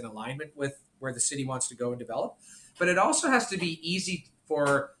product that is in alignment with where the city wants to go and develop. But it also has to be easy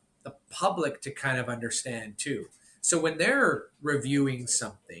for the public to kind of understand too. So when they're reviewing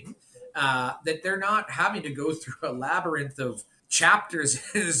something, that they're not having to go through a labyrinth of chapters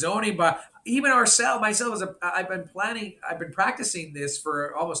in zoning, but even myself, I've been practicing this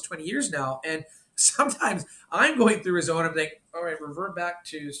for almost 20 years now, and sometimes I'm going through a zone. I'm like, all right, revert back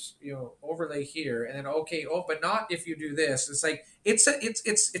to overlay here, and then but not if you do this. It's like it's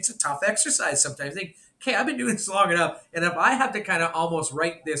a tough exercise sometimes. I think, okay, I've been doing this long enough, and if I have to kind of almost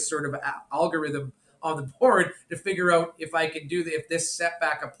write this sort of algorithm on the board to figure out if I can do if this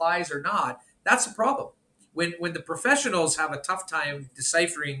setback applies or not, that's a problem. When the professionals have a tough time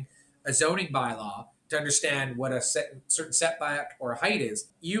deciphering a zoning bylaw to understand what a certain setback or height is,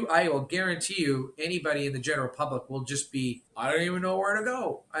 I will guarantee you, anybody in the general public will just be, I don't even know where to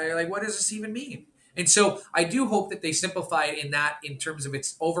go. What does this even mean? And so I do hope that they simplify it in terms of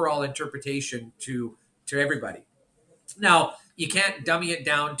its overall interpretation to everybody. Now, you can't dummy it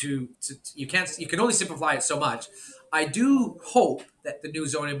down to you can only simplify it so much. I do hope that the new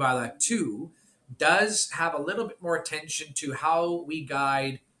zoning bylaw 2 does have a little bit more attention to how we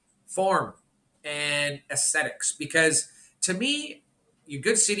guide form and aesthetics. Because to me, your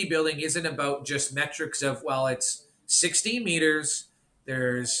good city building isn't about just metrics of, well, it's 16 meters,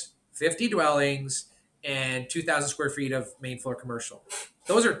 there's 50 dwellings, and 2,000 square feet of main floor commercial.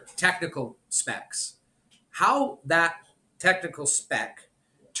 Those are technical specs. How that technical spec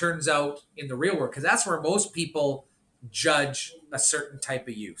turns out in the real world, because that's where most people judge a certain type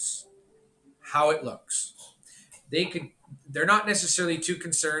of use, how it looks. They're not necessarily too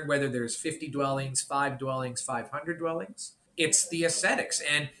concerned whether there's 50 dwellings, 5 dwellings, 500 dwellings. It's the aesthetics.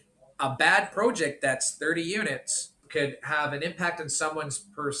 And a bad project that's 30 units could have an impact on someone's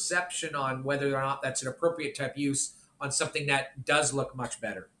perception on whether or not that's an appropriate type use on something that does look much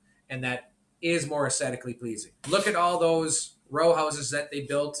better and that is more aesthetically pleasing. Look at all those row houses that they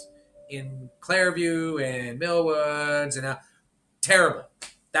built in Clairview and Millwoods, and terrible.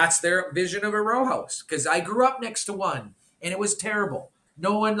 That's their vision of a row house, because I grew up next to one and it was terrible.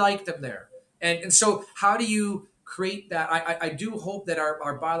 No one liked them there. And so how do you create that? I do hope that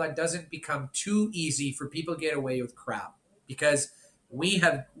our bylaw doesn't become too easy for people to get away with crap, because we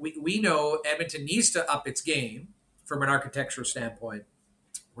know Edmonton needs to up its game from an architectural standpoint.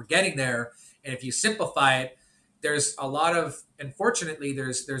 We're getting there. And if you simplify it, there's a lot of, unfortunately,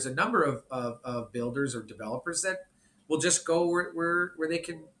 there's a number of builders or developers that will just go where they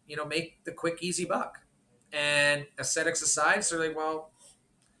can, make the quick, easy buck. And aesthetics aside, so they're like, well,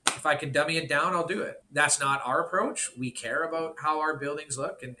 if I can dummy it down, I'll do it. That's not our approach. We care about how our buildings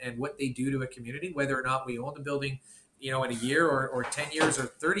look and what they do to a community, whether or not we own the building, in a year or 10 years or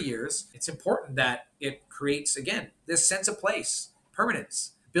 30 years. It's important that it creates, again, this sense of place,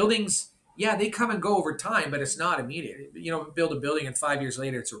 permanence. Buildings, yeah, they come and go over time, but it's not immediate. Build a building and 5 years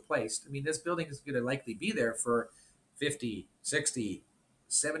later it's replaced. I mean, this building is going to likely be there for 50, 60,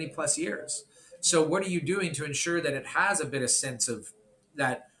 70 plus years. So what are you doing to ensure that it has a bit of sense of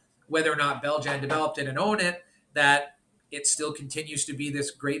that, whether or not Beljan developed it and own it, that it still continues to be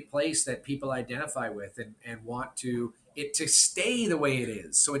this great place that people identify with and want it to stay the way it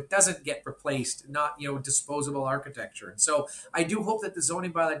is, so it doesn't get replaced, not disposable architecture. And so I do hope that the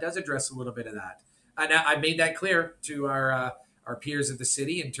zoning bylaw does address a little bit of that. And I made that clear to our peers of the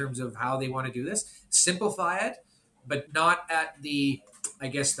city in terms of how they want to do this. Simplify it, but not at the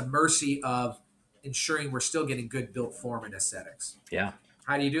mercy of ensuring we're still getting good built form and aesthetics. Yeah.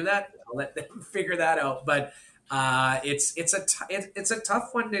 How do you do that? I'll let them figure that out. But it's a tough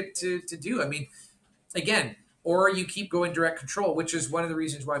one to do. I mean, again, or you keep going direct control, which is one of the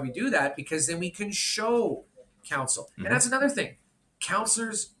reasons why we do that, because then we can show council. Mm-hmm. And that's another thing.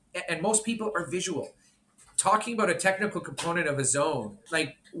 Councilors and most people are visual. Talking about a technical component of a zone,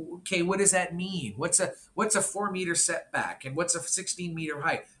 like, okay, what does that mean? What's a 4 meter setback and what's a 16 meter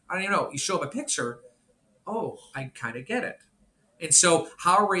height? I don't know. You show them a picture. Oh, I kind of get it. And so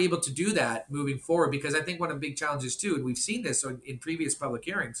how are we able to do that moving forward? Because I think one of the big challenges too, and we've seen this in previous public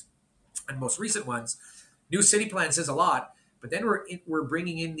hearings and most recent ones, new city plan says a lot, but then we're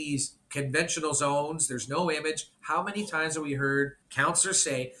bringing in these conventional zones. There's no image. How many times have we heard councillors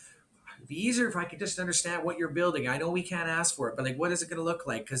say, it'd be easier if I could just understand what you're building. I know we can't ask for it, but what is it going to look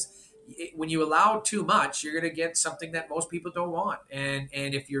like? Because when you allow too much, you're going to get something that most people don't want. And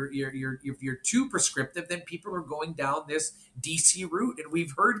if you're too prescriptive, then people are going down this DC route. And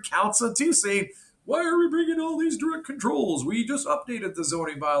we've heard council too saying, why are we bringing all these direct controls? We just updated the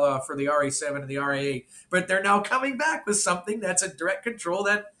zoning bylaw for the RA7 and the RA8, but they're now coming back with something that's a direct control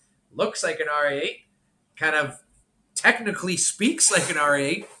that looks like an RA8, kind of technically speaks like an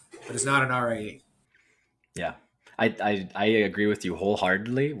RA8, but it's not an RA8. Yeah. I agree with you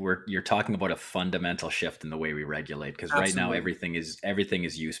wholeheartedly. You're talking about a fundamental shift in the way we regulate, because right now everything is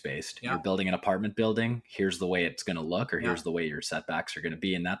use based. Yeah. You're building an apartment building. Here's the way it's going to look, or here's the way your setbacks are going to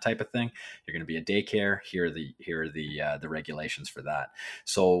be, and that type of thing. You're going to be a daycare. Here are the regulations for that.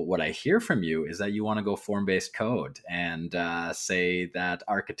 So what I hear from you is that you want to go form based code and say that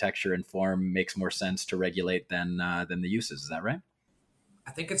architecture and form makes more sense to regulate than the uses. Is that right?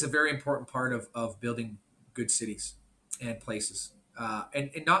 I think it's a very important part of building good cities and places, and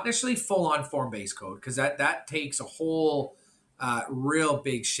not necessarily full-on form-based code, because that takes a whole real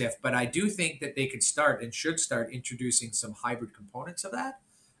big shift. But I do think that they could start and should start introducing some hybrid components of that,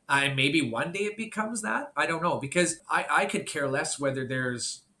 and maybe one day it becomes that. I don't know, because I could care less whether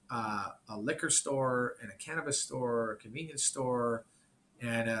there's a liquor store and a cannabis store, a convenience store,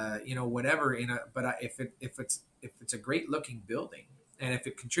 and whatever. But if it's a great-looking building, and if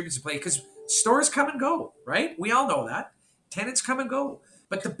it contributes to play, because stores come and go, right? We all know that. Tenants come and go.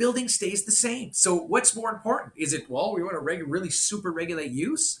 but the building stays the same. So what's more important? Is it, well, we want to really super regulate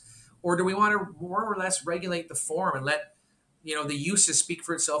use, or do we want to more or less regulate the form and let, the uses speak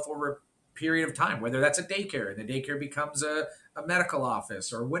for itself over a period of time, whether that's a daycare and the daycare becomes a medical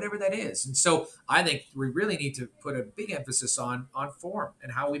office or whatever that is. And so I think we really need to put a big emphasis on form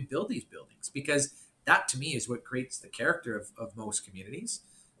and how we build these buildings, because that to me is what creates the character of most communities.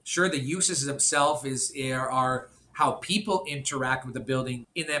 Sure, the uses themselves are how people interact with the building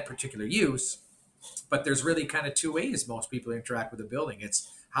in that particular use, but there's really kind of two ways most people interact with the building. It's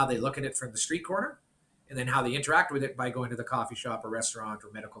how they look at it from the street corner, and then how they interact with it by going to the coffee shop or restaurant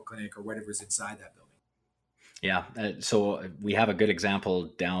or medical clinic or whatever's inside that building. Yeah. So we have a good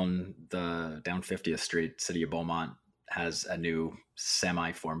example down 50th Street. City of Beaumont has a new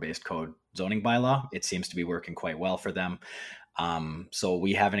semi-form-based code zoning bylaw. It seems to be working quite well for them. So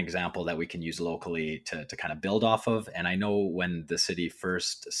we have an example that we can use locally to kind of build off of. And I know when the city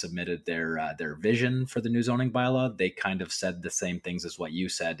first submitted their vision for the new zoning bylaw, they kind of said the same things as what you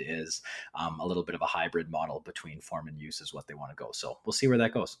said, is a little bit of a hybrid model between form and use is what they want to go. So we'll see where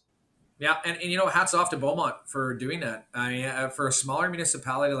that goes. Yeah, and hats off to Beaumont for doing that. I mean, for a smaller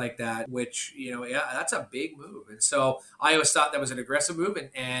municipality like that, which, that's a big move. And so I always thought that was an aggressive move,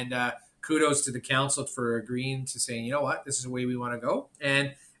 and kudos to the council for agreeing to saying, you know what, this is the way we want to go.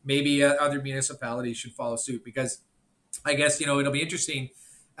 And maybe other municipalities should follow suit, because I guess, it'll be interesting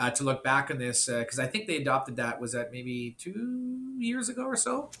to look back on this, because I think they adopted that, was that maybe 2 years ago or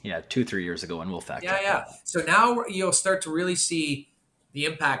so? Yeah, 2-3 years ago, and we'll fact check. Yeah. So now you'll start to really see the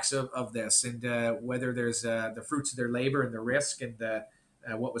impacts of this, and whether there's the fruits of their labor and the risk, and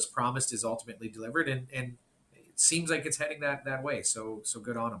what was promised is ultimately delivered. And it seems like it's heading that way. So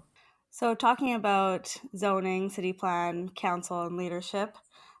good on them. So talking about zoning, city plan, council, and leadership,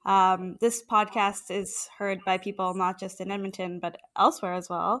 this podcast is heard by people not just in Edmonton, but elsewhere as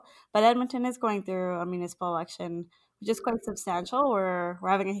well. But Edmonton is going through a municipal election, which is quite substantial. We're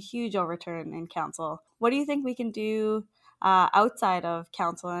having a huge overturn in council. What do you think we can do outside of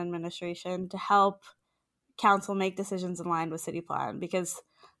council and administration to help council make decisions in line with city plan? Because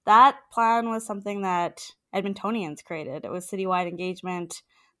that plan was something that Edmontonians created. It was citywide engagement.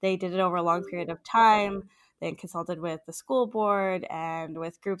 They did it over a long period of time. They consulted with the school board and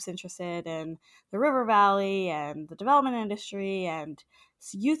with groups interested in the River Valley and the development industry and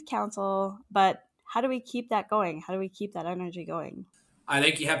youth council. But how do we keep that going? How do we keep that energy going? I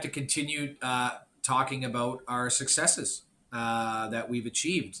think you have to continue talking about our successes that we've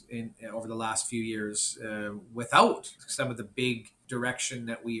achieved over the last few years without some of the big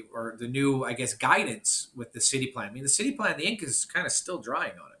direction or the new, I guess, guidance with the city plan. I mean, the city plan, the ink is kind of still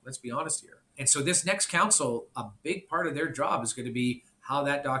drying on it. Let's be honest here. And so this next council, a big part of their job is going to be how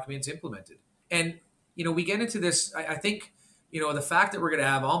that document's implemented. And, we get into this, I think, the fact that we're going to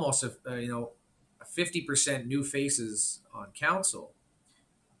have almost a 50% new faces on council,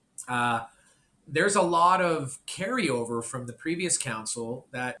 there's a lot of carryover from the previous council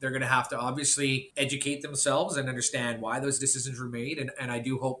that they're going to have to obviously educate themselves and understand why those decisions were made. And I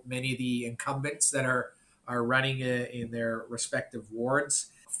do hope many of the incumbents that are running in their respective wards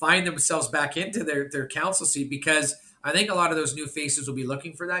find themselves back into their council seat, because I think a lot of those new faces will be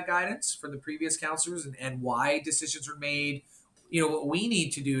looking for that guidance from the previous councillors and why decisions were made. What we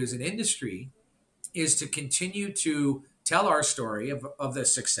need to do as an industry is to continue to tell our story of the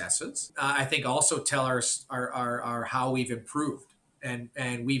successes. I think also tell our how we've improved, and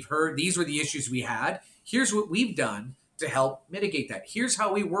we've heard these were the issues we had. Here's what we've done to help mitigate that. Here's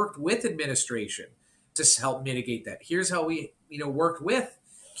how we worked with administration to help mitigate that. Here's how we worked with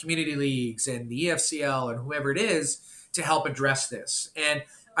community leagues and the EFCL and whoever it is to help address this. And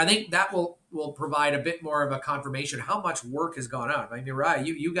I think that will provide a bit more of a confirmation of how much work has gone on. I mean, Ryan,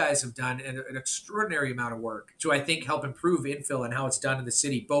 you guys have done an extraordinary amount of work to, I think, help improve infill and how it's done in the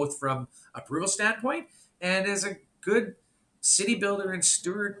city, both from approval standpoint and as a good city builder and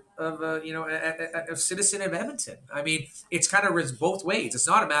steward of a citizen of Edmonton. I mean, it's kind of both ways. It's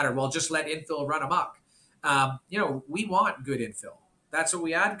not a matter of, well, just let infill run amok. We want good infill. That's what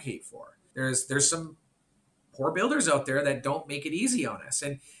we advocate for. There's some poor builders out there that don't make it easy on us.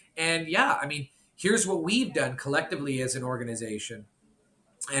 And yeah, I mean, here's what we've done collectively as an organization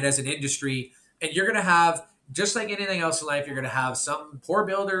and as an industry. And you're going to have, just like anything else in life, you're going to have some poor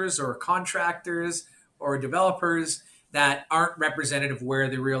builders or contractors or developers that aren't representative of where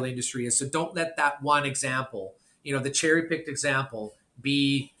the real industry is. So don't let that one example, the cherry-picked example,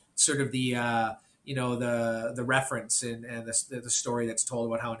 be sort of the reference and the story that's told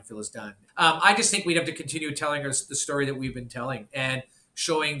about how infill is done. I just think we'd have to continue telling us the story that we've been telling and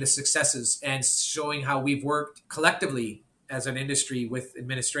showing the successes and showing how we've worked collectively as an industry with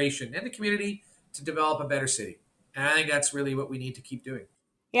administration and the community to develop a better city. And I think that's really what we need to keep doing.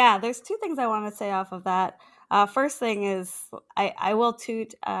 Yeah, there's two things I want to say off of that. First thing is I will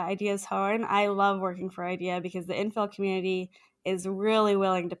toot Idea's horn. I love working for Idea because the infill community is really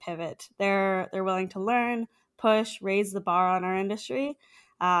willing to pivot. They're willing to learn, push, raise the bar on our industry,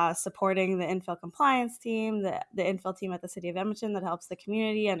 supporting the infill compliance team, the infill team at the City of Edmonton that helps the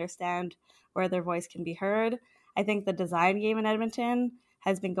community understand where their voice can be heard. I think the design game in Edmonton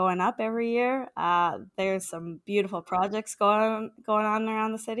has been going up every year. There's some beautiful projects going on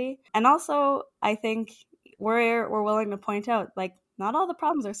around the city, and also I think we're willing to point out like not all the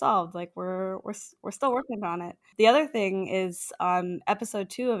problems are solved. Like we're still working on it. The other thing is on episode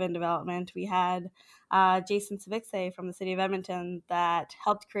 2 of In Development, we had Jason Savixe from the City of Edmonton that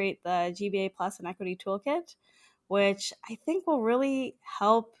helped create the GBA Plus and Equity Toolkit, which I think will really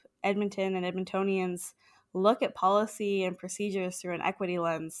help Edmonton and Edmontonians look at policy and procedures through an equity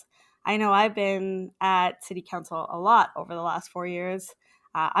lens. I know I've been at City Council a lot over the last 4 years.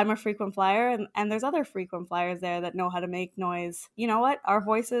 I'm a frequent flyer, and there's other frequent flyers there that know how to make noise. You know what? Our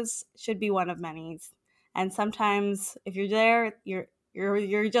voices should be one of many. And sometimes if you're there,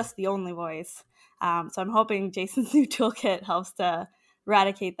 you're just the only voice. So I'm hoping Jason's new toolkit helps to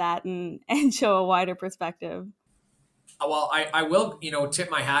eradicate that and show a wider perspective. Well, I will,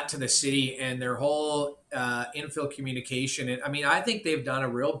 tip my hat to the city and their whole infill communication. And I mean, I think they've done a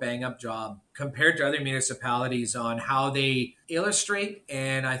real bang up job compared to other municipalities on how they illustrate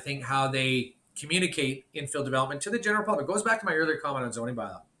and I think how they communicate infill development to the general public. It goes back to my earlier comment on zoning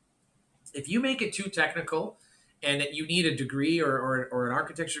bylaw. If you make it too technical and that you need a degree or an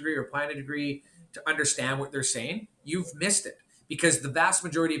architecture degree or planning degree to understand what they're saying, you've missed it. Because the vast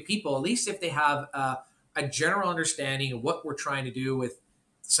majority of people, at least if they have a general understanding of what we're trying to do with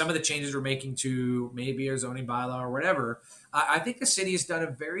some of the changes we're making to maybe a zoning bylaw or whatever, I think the city has done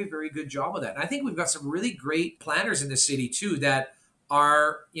a very, very good job of that. And I think we've got some really great planners in the city too that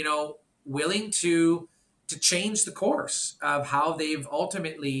are, willing to change the course of how they've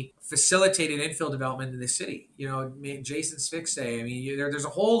ultimately facilitated infill development in the city. Jason Savixe, I mean, there's a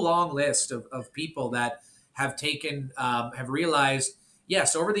whole long list of people that have have realized,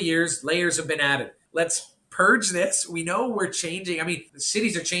 yes, over the years, layers have been added. Let's purge this. We know we're changing. I mean, the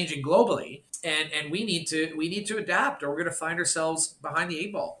cities are changing globally, and we need to adapt, or we're going to find ourselves behind the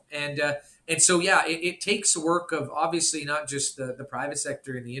 8 ball. And so yeah, it takes work of obviously not just the private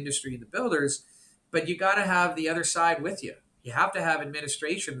sector and the industry and the builders, but you got to have the other side with you. You have to have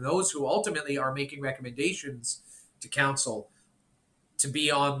administration, those who ultimately are making recommendations to council, to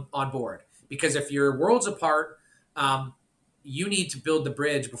be on board. Because if you're worlds apart, you need to build the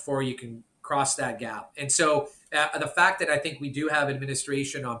bridge before you can cross that gap. And so the fact that I think we do have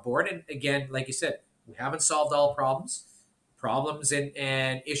administration on board, and again, like you said, we haven't solved all problems. Problems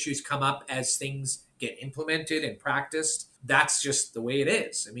and issues come up as things get implemented and practiced. That's just the way it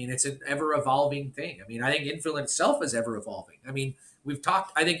is. I mean, it's an ever-evolving thing. I mean, I think infill in itself is ever-evolving. I mean,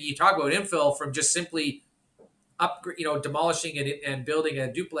 I think you talk about infill from just simply demolishing it and building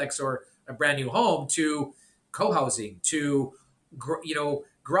a duplex or a brand new home to co-housing to,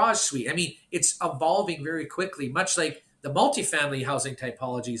 garage suite. I mean, it's evolving very quickly, much like the multifamily housing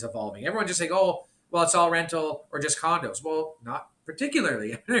typology is evolving. Everyone just saying, oh, well, it's all rental or just condos. Well, not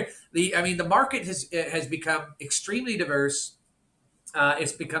particularly. The market has become extremely diverse.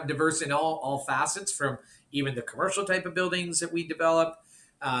 It's become diverse in all facets, from even the commercial type of buildings that we develop,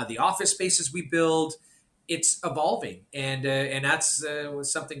 the office spaces we build. It's evolving, and that's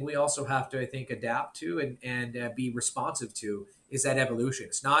something we also have to, I think, adapt to and be responsive to. Is that evolution?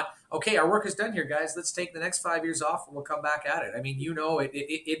 It's not okay. Our work is done here, guys. Let's take the next 5 years off, and we'll come back at it. I mean,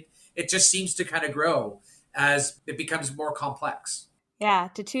 it just seems to kind of grow as it becomes more complex. Yeah,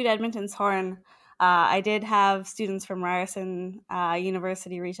 to toot Edmonton's horn, I did have students from Ryerson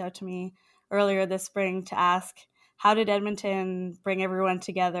University reach out to me earlier this spring to ask, how did Edmonton bring everyone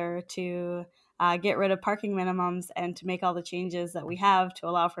together to get rid of parking minimums and to make all the changes that we have to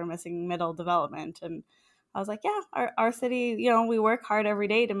allow for missing middle development? And I was like, yeah, our city, we work hard every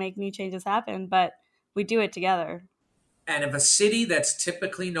day to make new changes happen, but we do it together. And of a city that's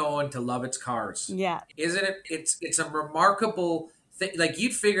typically known to love its cars. Yeah. Isn't it? It's a remarkable thing. Like,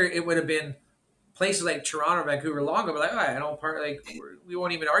 you'd figure it would have been places like Toronto, Vancouver long ago, but like, I don't park, like, we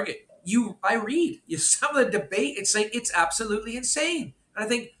won't even argue. I read some of the debate. It's like, it's absolutely insane. And I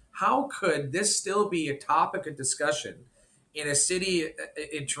think, how could this still be a topic of discussion in a city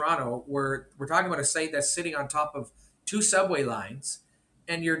in Toronto where we're talking about a site that's sitting on top of 2 subway lines,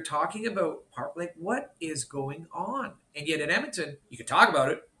 and you're talking about what is going on? And yet in Edmonton, you can talk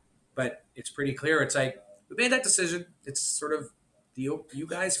about it, but it's pretty clear. It's like, we made that decision. It's sort of you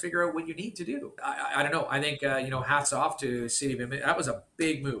guys figure out what you need to do. I don't know. I think hats off to City of Edmonton. That was a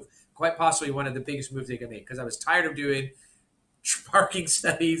big move, quite possibly one of the biggest moves they could make, because I was tired of doing parking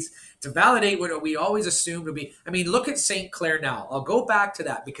studies to validate what we always assumed would be. I mean, look at St. Clair now. I'll go back to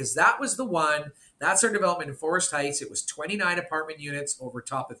that because that was the one. That's our development in Forest Heights. It was 29 apartment units over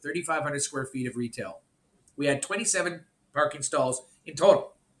top of 3,500 square feet of retail. We had 27 parking stalls in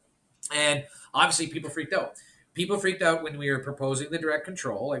total. And obviously people freaked out. People freaked out when we were proposing the direct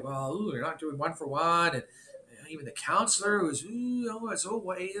control. Like, well, you're not doing one for one. And even the councillor was,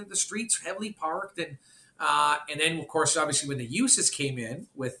 the streets heavily parked. And then, of course, obviously when the uses came in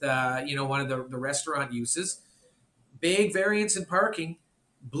with, one of the restaurant uses, big variance in parking,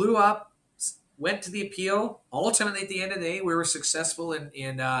 blew up, went to the appeal. Ultimately, at the end of the day, we were successful in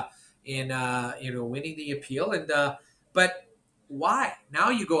winning the appeal. And but why? Now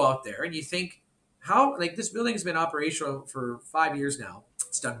you go out there and you think, how, like, this building has been operational for 5 years now.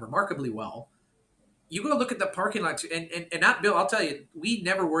 It's done remarkably well. You go look at the parking lot, and that bill, I'll tell you, we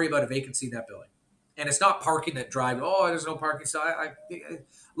never worry about a vacancy in that building. And it's not parking that drives, there's no parking. So a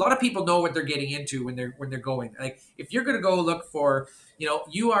lot of people know what they're getting into when they're going. Like, if you're going to go look for,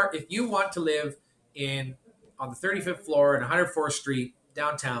 if you want to live on the 35th floor and 104th Street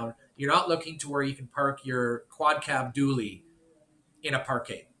downtown, you're not looking to where you can park your quad cab dually in a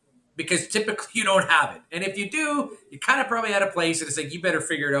parkade, because typically you don't have it. And if you do, you kind of probably at a place, and it's like, you better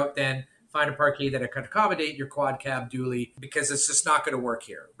figure it out then. Find a parkade that can accommodate your quad cab dually, because it's just not going to work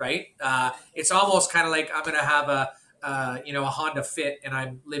here, right? It's almost kind of like I'm going to have a Honda Fit, and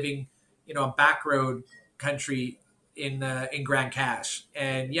I'm living, a back road country in Grand Cache,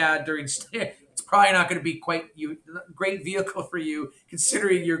 and it's probably not going to be quite great vehicle for you,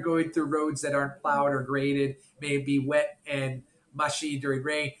 considering you're going through roads that aren't plowed or graded, may be wet and mushy during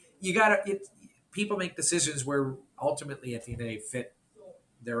rain. People make decisions where ultimately at the end of the day fit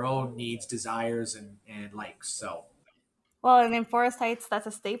their own needs, desires, and likes. So, well, and in Forest Heights, that's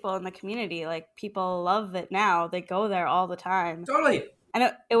a staple in the community. Like, people love it now. They go there all the time. Totally.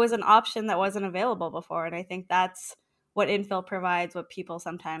 And it was an option that wasn't available before. And I think that's what infill provides. What people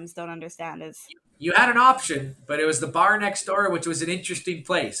sometimes don't understand is you had an option, but it was the bar next door, which was an interesting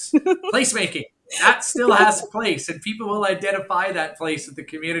place. Placemaking. That still has a place, and people will identify that place with the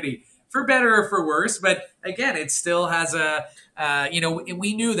community, for better or for worse. But again, it still has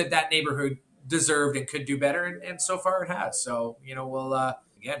we knew that neighborhood deserved and could do better, and so far it has. So, we'll,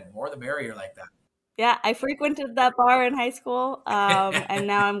 again, more the merrier like that. Yeah, I frequented that bar in high school, and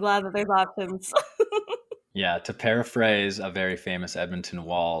now I'm glad that there's options. Yeah, to paraphrase a very famous Edmonton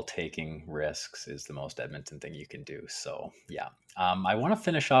wall, taking risks is the most Edmonton thing you can do. So, yeah. I want to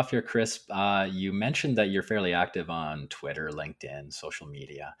finish off here, Chris. You mentioned that you're fairly active on Twitter, LinkedIn, social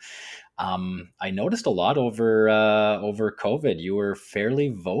media. I noticed a lot over COVID. You were fairly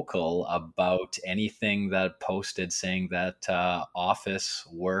vocal about anything that posted saying that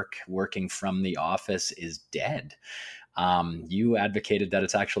working from the office is dead. You advocated that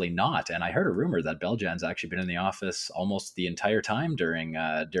it's actually not. And I heard a rumor that Belljan's actually been in the office almost the entire time during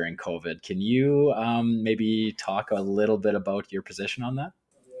COVID. Can you maybe talk a little bit about your position on that?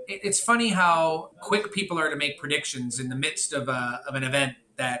 It's funny how quick people are to make predictions in the midst of an event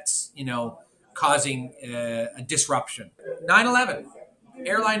that's, causing a disruption. 9/11,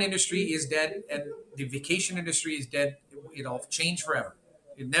 airline industry is dead, and the vacation industry is dead. It'll change forever.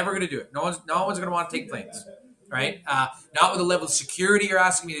 You're never going to do it. No one's going to want to take planes. Right? Not with the level of security you're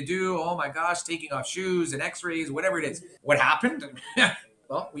asking me to do. Oh my gosh, taking off shoes and x-rays, whatever it is. What happened?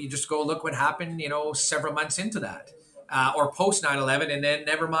 Well, we just go look what happened, several months into that. Or post 9/11, and then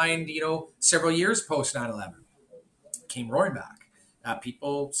never mind, several years post 9/11. Came roaring back.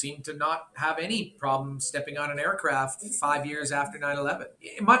 People seem to not have any problem stepping on an aircraft 5 years after 9/11.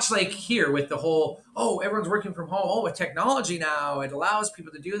 Much like here with the whole, everyone's working from home. With technology now, it allows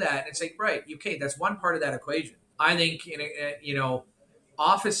people to do that. And it's like, right, okay, that's one part of that equation. I think,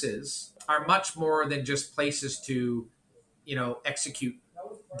 offices are much more than just places to, execute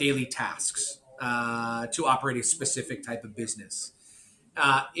daily tasks, to operate a specific type of business.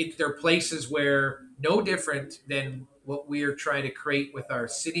 They're places where, no different than what we are trying to create with our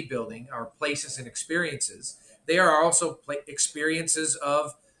city building, our places and experiences, they are also experiences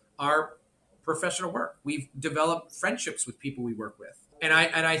of our professional work. We've developed friendships with people we work with. And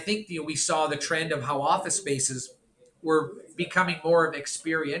I think we saw the trend of how office spaces were becoming more of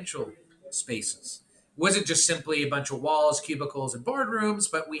experiential spaces. It wasn't just simply a bunch of walls, cubicles, and boardrooms,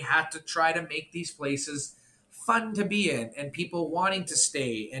 but we had to try to make these places fun to be in, and people wanting to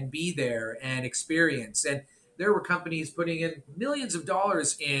stay and be there and experience. And there were companies putting in millions of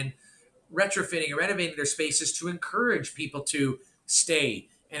dollars in retrofitting and renovating their spaces to encourage people to stay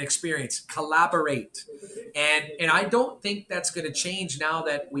and experience, collaborate. And I don't think that's going to change now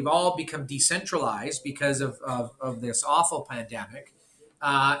that we've all become decentralized because of this awful pandemic.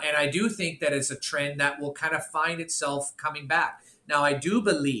 And I do think that it's a trend that will kind of find itself coming back. Now, I do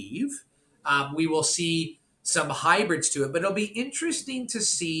believe we will see some hybrids to it, but it'll be interesting to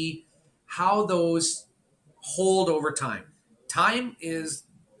see how those hold over time. Time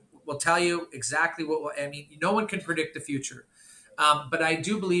will tell you exactly no one can predict the future. But I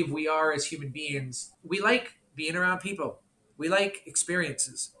do believe we are, as human beings, we like being around people. We like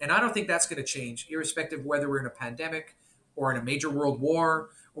experiences. And I don't think that's going to change, irrespective of whether we're in a pandemic or in a major world war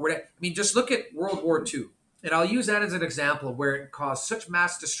or whatever. I mean, just look at World War II. And I'll use that as an example of where it caused such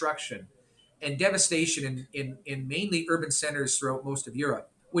mass destruction and devastation in mainly urban centers throughout most of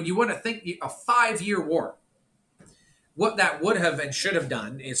Europe. When you want to think a 5-year war, what that would have and should have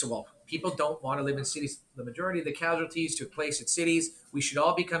done is, well, people don't want to live in cities. The majority of the casualties took place in cities. We should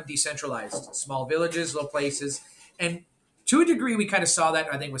all become decentralized, small villages, little places. And to a degree, we kind of saw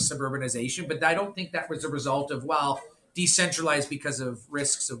that, I think, with suburbanization. But I don't think that was a result of, decentralized because of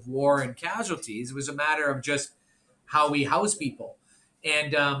risks of war and casualties. It was a matter of just how we house people.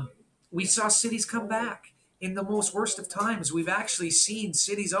 And we saw cities come back in the most worst of times. We've actually seen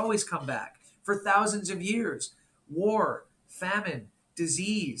cities always come back for thousands of years. War, famine,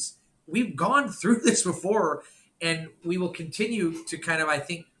 disease. We've gone through this before, and we will continue to kind of, I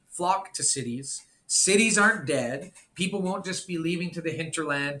think, flock to cities. Cities aren't dead. People won't just be leaving to the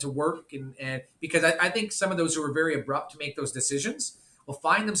hinterland to work, and because I think some of those who are very abrupt to make those decisions will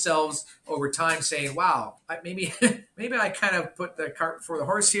find themselves over time saying, wow, maybe I kind of put the cart before the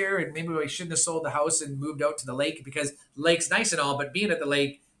horse here, and maybe I shouldn't have sold the house and moved out to the lake, because the lake's nice and all, but being at the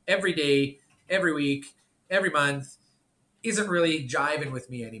lake every day, every week, every month isn't really jiving with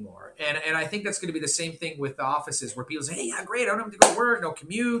me anymore. And I think that's going to be the same thing with the offices, where people say, hey, yeah, great, I don't have to go to work, no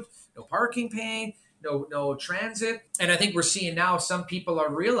commute, no parking paying, no transit. And I think we're seeing now some people are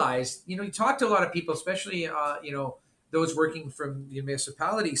realized, you talk to a lot of people, especially, those working from the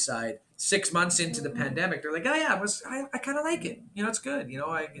municipality side, 6 months into the pandemic, they're like, oh yeah, I kind of like it. It's good.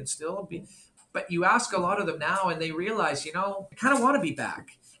 I can still be, but you ask a lot of them now and they realize, I kind of want to be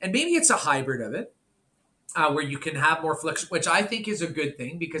back. And maybe it's a hybrid of it. Where you can have more flex, which I think is a good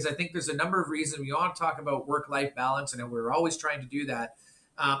thing, because I think there's a number of reasons we want to talk about work-life balance, and we're always trying to do that.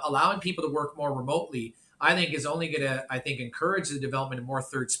 Allowing people to work more remotely, I think, is only going to, encourage the development of more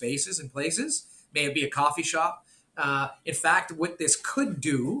third spaces and places. May it be a coffee shop. In fact, what this could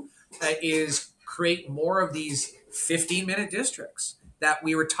do is create more of these 15-minute districts that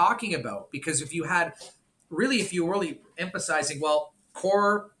we were talking about. Because if you were really emphasizing,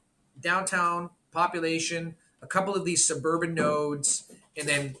 core downtown population, a couple of these suburban nodes, and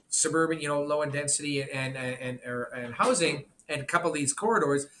then suburban, low in density and housing, and a couple of these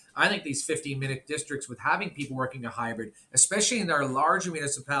corridors. I think these 15-minute districts, with having people working a hybrid, especially in our larger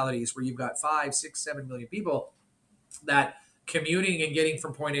municipalities where you've got 5, 6, 7 million people, that commuting and getting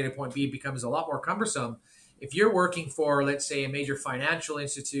from point A to point B becomes a lot more cumbersome. If you're working for, let's say, a major financial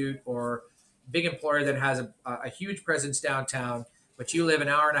institute or big employer that has a huge presence downtown, but you live an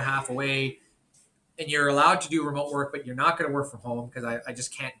hour and a half away, and you're allowed to do remote work, but you're not going to work from home because I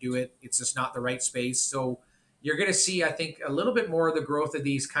just can't do it. It's just not the right space. So you're going to see, I think, a little bit more of the growth of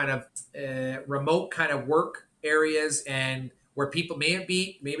these kind of remote kind of work areas, and where people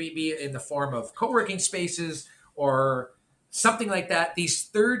maybe be in the form of co-working spaces or something like that. These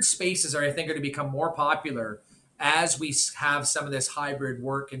third spaces are, I think, going to become more popular as we have some of this hybrid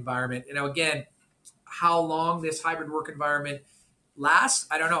work environment. Again, how long this hybrid work environment lasts,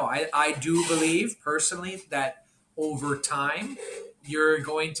 I don't know. I do believe personally that over time, you're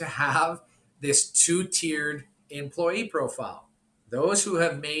going to have this two-tiered employee profile. Those who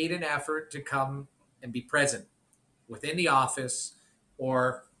have made an effort to come and be present within the office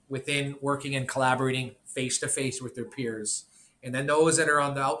or within working and collaborating face-to-face with their peers. And then those that are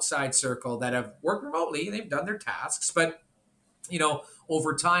on the outside circle that have worked remotely, they've done their tasks. But,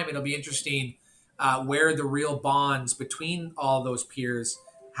 over time, it'll be interesting where the real bonds between all those peers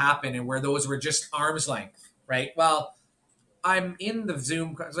happen, and where those were just arm's length, right? Well, I'm in the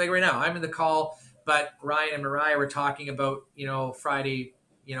Zoom, like right now, I'm in the call, but Ryan and Mariah were talking about, Friday,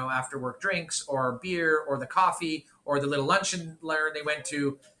 after work drinks or beer or the coffee or the little lunch and learn they went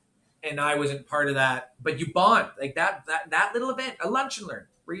to. And I wasn't part of that, but you bond like that little event, a lunch and learn,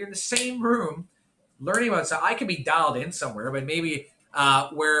 where you're in the same room learning about stuff. I could be dialed in somewhere, but maybe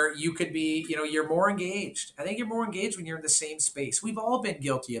where you could be, you're more engaged. I think you're more engaged when you're in the same space. We've all been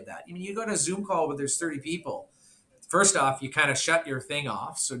guilty of that. You go to a Zoom call where there's 30 people. first off, you kind of shut your thing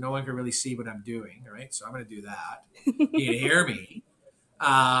off so no one can really see what I'm doing, right? So I'm going to do that. You can hear me.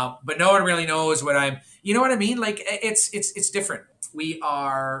 But no one really knows what I'm, you know what I mean? Like it's different. We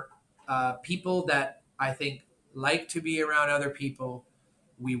are people that I think like to be around other people.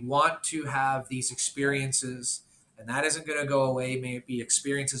 We want to have these experiences, and that isn't going to go away. May it be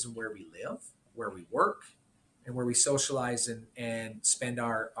experiences of where we live, where we work, and where we socialize and spend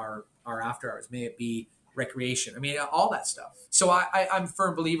our after hours. May it be recreation. I mean, all that stuff. So I'm a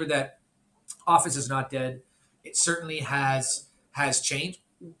firm believer that office is not dead. It certainly has changed.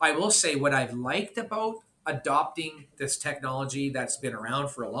 I will say what I've liked about adopting this technology that's been around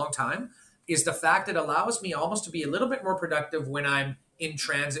for a long time is the fact it allows me almost to be a little bit more productive when I'm in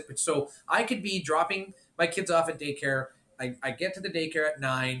transit. So I could be dropping my kids off at daycare. I get to the daycare at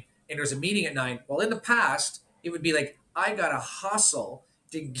 9 and there's a meeting at 9. Well, in the past, it would be like, I got to hustle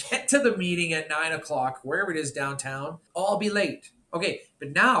to get to the meeting at 9 o'clock, wherever it is downtown. I'll be late. Okay.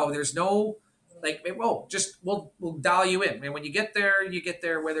 But now there's no, like, well, just we'll dial you in, and when you get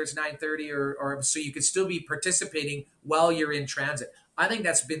there, whether it's 9:30 or so you could still be participating while you're in transit. I think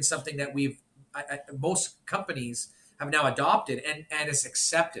that's been something that most companies have now adopted and is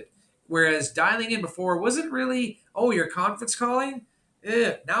accepted. Whereas dialing in before wasn't really, oh, you're conference calling.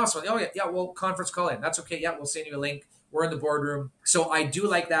 Now it's like, oh yeah, well, conference call in. That's okay. Yeah, we'll send you a link. We're in the boardroom. So I do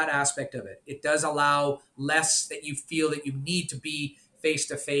like that aspect of it. It does allow less that you feel that you need to be face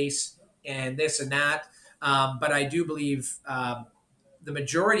to face and this and that. But I do believe the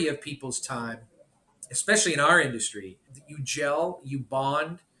majority of people's time, especially in our industry, you gel, you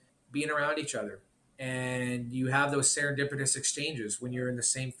bond, being around each other. And you have those serendipitous exchanges when you're in the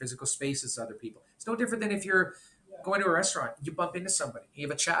same physical space as other people. It's no different than if you're going to a restaurant, you bump into somebody, you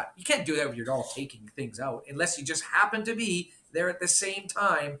have a chat. You can't do that when you're all taking things out unless you just happen to be there at the same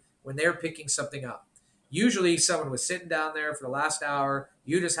time when they're picking something up. Usually someone was sitting down there for the last hour.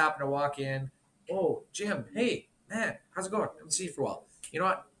 You just happen to walk in. Oh, Jim, hey, man, how's it going? I haven't seen you for a while. You know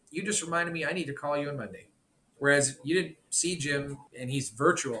what? You just reminded me I need to call you on Monday. Whereas you didn't see Jim and he's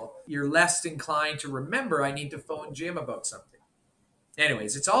virtual, you're less inclined to remember I need to phone Jim about something.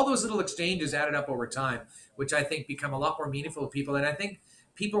 Anyways, it's all those little exchanges added up over time, which I think become a lot more meaningful to people. And I think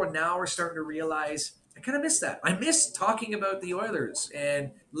people now are starting to realize, I kind of miss that. I miss talking about the Oilers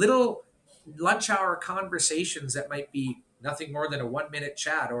and little lunch hour conversations that might be nothing more than a 1-minute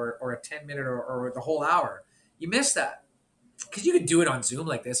chat or a 10-minute or the whole hour. You miss that because you could do it on Zoom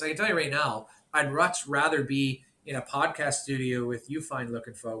like this. I can tell you right now, I'd much rather be in a podcast studio with you fine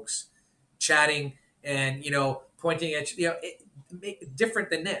looking folks chatting and, pointing at, different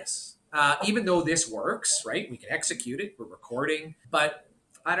than this. Even though this works, right? We can execute it. We're recording, but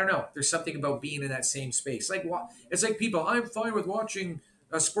I don't know. There's something about being in that same space. Like, it's like people, I'm fine with watching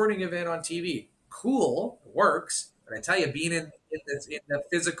a sporting event on TV. Cool, it works. But I tell you, being in the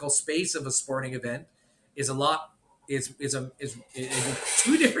physical space of a sporting event is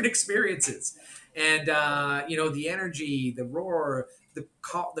two different experiences. And the energy, the roar,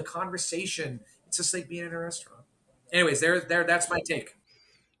 the conversation. It's just like being in a restaurant. Anyways, there. That's my take.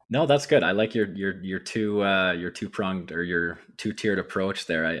 No, that's good. I like your two-pronged or your two-tiered approach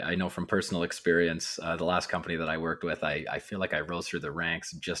there. I know from personal experience, the last company that I worked with, I feel like I rose through the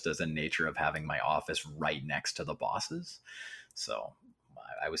ranks just as a nature of having my office right next to the bosses. So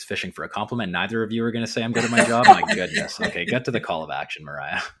I was fishing for a compliment. Neither of you are going to say I'm good at my job. My goodness. Okay, get to the call of action,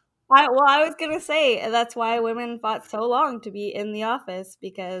 Mariah. I was going to say, that's why women fought so long to be in the office,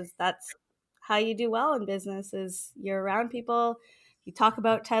 because that's how you do well in business is you're around people. You talk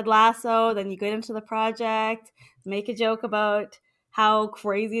about Ted Lasso, then you get into the project, make a joke about how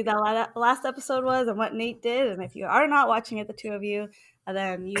crazy that last episode was and what Nate did. And if you are not watching it, the two of you,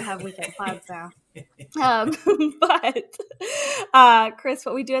 then you have weekend plans now. But Chris,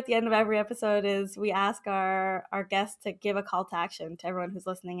 what we do at the end of every episode is we ask our guests to give a call to action to everyone who's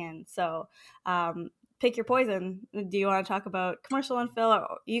listening in. So pick your poison. Do you want to talk about commercial infill,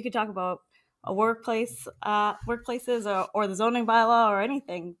 or you could talk about a workplaces or the zoning bylaw or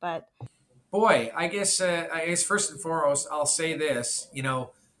anything? But boy, I guess first and foremost, I'll say this,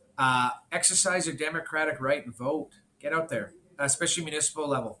 exercise your democratic right and vote. Get out there, especially municipal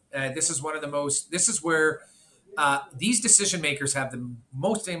level. This is where these decision makers have the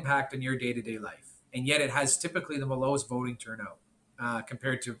most impact in your day-to-day life. And yet it has typically the lowest voting turnout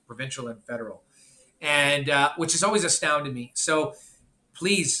compared to provincial and federal. And which has always astounded me. So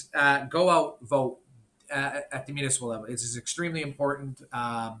please go out, vote at the municipal level. It's extremely important.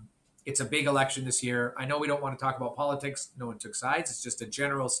 It's a big election this year. I know we don't want to talk about politics. No one took sides. It's just a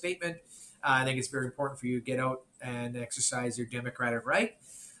general statement. I think it's very important for you to get out and exercise your democratic right.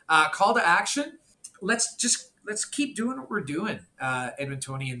 Call to action. Let's just let's keep doing what we're doing,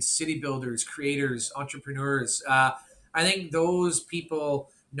 Edmontonians, city builders, creators, entrepreneurs. I think those people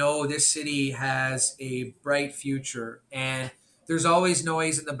know this city has a bright future, and there's always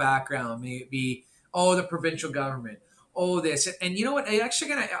noise in the background. May it be, oh, the provincial government, oh, this, and you know what?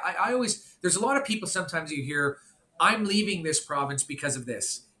 I always, there's a lot of people sometimes you hear, I'm leaving this province because of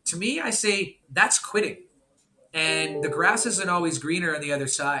this. To me, I say that's quitting, and the grass isn't always greener on the other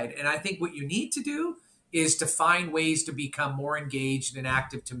side. And I think what you need to do is to find ways to become more engaged and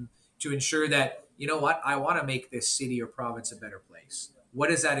active to ensure that, you know what, I want to make this city or province a better place. What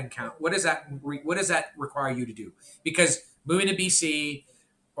does that encounter? What does that require you to do? Because moving to BC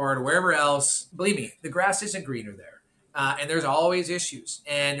or to wherever else, believe me, the grass isn't greener there. And there's always issues,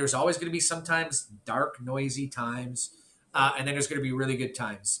 and there's always going to be sometimes dark, noisy times. And then there's going to be really good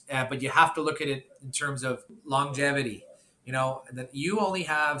times. But you have to look at it in terms of longevity, that you only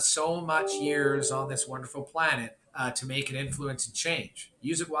have so much years on this wonderful planet to make an influence and change.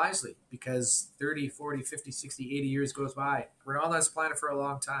 Use it wisely, because 30, 40, 50, 60, 80 years goes by. We're on this planet for a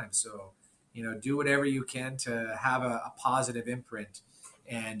long time. So, do whatever you can to have a positive imprint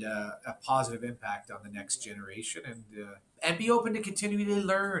and a positive impact on the next generation, and be open to continuing to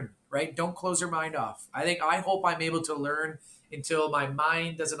learn, right? Don't close your mind off. I hope I'm able to learn until my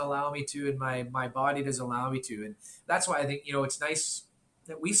mind doesn't allow me to, and my body doesn't allow me to. And that's why I think, it's nice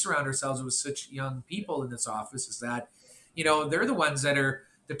that we surround ourselves with such young people in this office, is that, they're the ones that are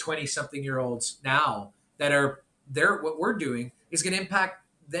the 20-something-year-olds now what we're doing is going to impact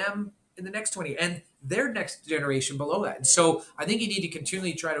them in the next 20 and their next generation below that. And so I think you need to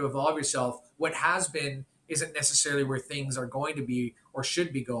continually try to evolve yourself. What has been isn't necessarily where things are going to be or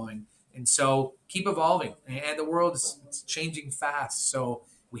should be going. And so keep evolving, and the world is changing fast. So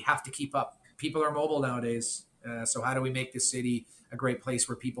we have to keep up. People are mobile nowadays. So how do we make this city a great place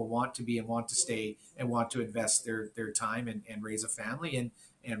where people want to be and want to stay and want to invest their time and raise a family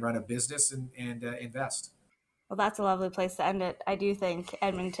and run a business and invest? Well, that's a lovely place to end it. I do think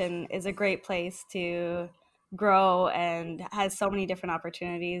Edmonton is a great place to grow and has so many different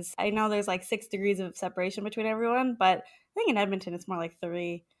opportunities. I know there's like 6 degrees of separation between everyone, but I think in Edmonton it's more like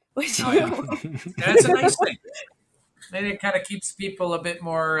 3. Which That's a nice thing. And it kind of keeps people a bit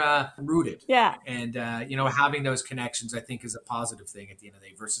more rooted. Yeah. And, having those connections, I think, is a positive thing at the end of the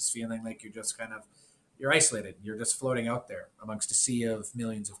day, versus feeling like you're just you're isolated. You're just floating out there amongst a sea of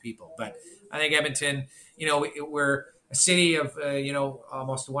millions of people. But I think Edmonton, we're a city of,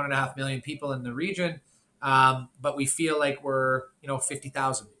 almost 1.5 million people in the region. But we feel like we're,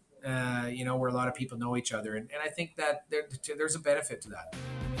 50,000, where a lot of people know each other. And I think that there's a benefit to that.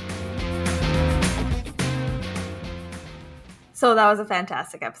 So that was a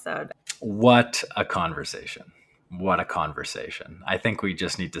fantastic episode. What a conversation. What a conversation. I think we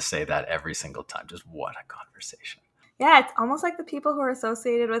just need to say that every single time. Just what a conversation. Yeah, it's almost like the people who are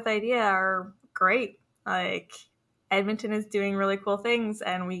associated with IDEA are great. Like, Edmonton is doing really cool things,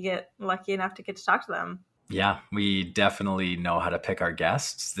 and we get lucky enough to get to talk to them. Yeah, we definitely know how to pick our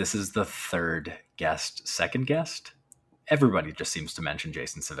guests. This is the second guest. Everybody just seems to mention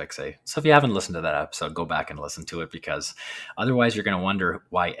Jason Civixe. So if you haven't listened to that episode, go back and listen to it, because otherwise you're going to wonder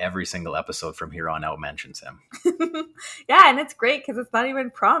why every single episode from here on out mentions him. Yeah, and it's great because it's not even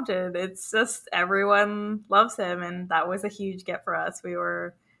prompted. It's just everyone loves him, and that was a huge get for us. We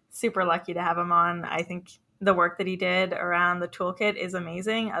were super lucky to have him on. I think the work that he did around the toolkit is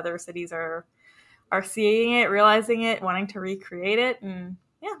amazing. Other cities are seeing it, realizing it, wanting to recreate it, and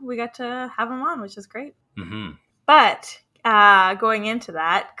yeah, we got to have him on, which is great. Mm-hmm. But going into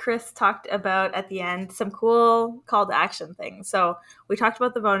that, Chris talked about at the end some cool call to action things. So we talked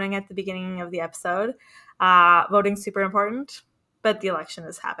about the voting at the beginning of the episode. Voting's super important, but the election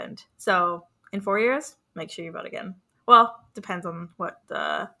has happened. So in 4 years, make sure you vote again. Well, depends on what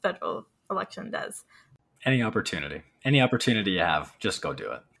the federal election does. Any opportunity you have, just go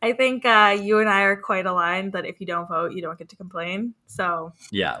do it. I think you and I are quite aligned that if you don't vote, you don't get to complain. So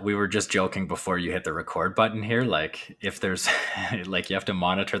yeah, we were just joking before you hit the record button here. Like, if there's like, you have to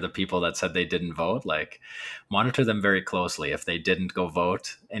monitor the people that said they didn't vote, like monitor them very closely. If they didn't go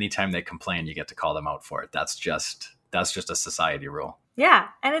vote, anytime they complain, you get to call them out for it. That's just a society rule. Yeah.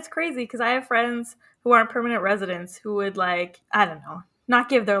 And it's crazy because I have friends who aren't permanent residents who would not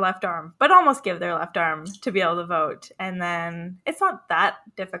give their left arm, but almost give their left arm to be able to vote. And then it's not that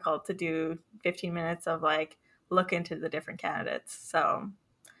difficult to do 15 minutes of look into the different candidates. So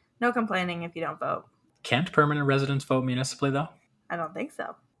no complaining if you don't vote. Can't permanent residents vote municipally though? I don't think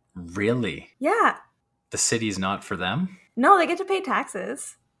so. Really? Yeah. The city's not for them? No, they get to pay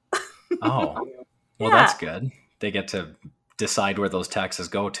taxes. Oh, well, yeah. That's good. They get to decide where those taxes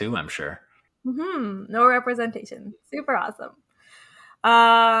go to, I'm sure. No representation. Super awesome.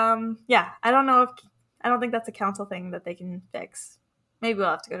 Yeah, I don't think that's a council thing that they can fix. Maybe we'll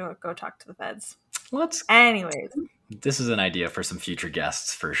have to go talk to the feds. Anyways, This is an idea for some future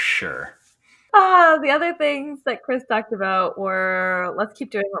guests for sure. the other things that Chris talked about were let's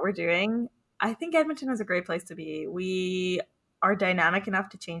keep doing what we're doing. I think Edmonton is a great place to be. We are dynamic enough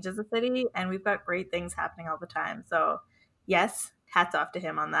to change as a city, and we've got great things happening all the time. So, yes, hats off to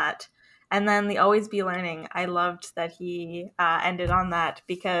him on that. And then the always be learning. I loved that he ended on that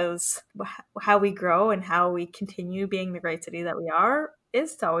because how we grow and how we continue being the great city that we are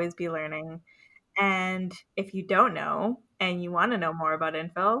is to always be learning. And if you don't know and you want to know more about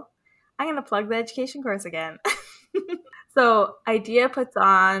Infill, I'm going to plug the education course again. So IDEA puts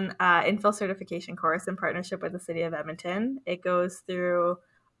on Infill certification course in partnership with the City of Edmonton. It goes through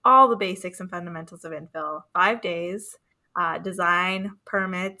all the basics and fundamentals of Infill, 5 days, design,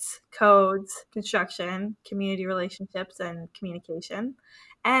 permits, codes, construction, community relationships, and communication.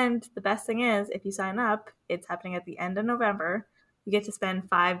 And the best thing is, if you sign up, it's happening at the end of November. You get to spend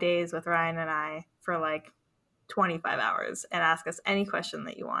 5 days with Ryan and I for like 25 hours and ask us any question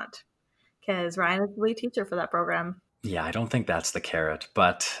that you want. Because Ryan is the lead teacher for that program. Yeah, I don't think that's the carrot,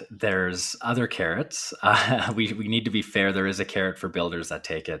 but there's other carrots. We need to be fair. There is a carrot for builders that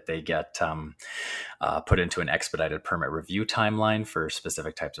take it. They get put into an expedited permit review timeline for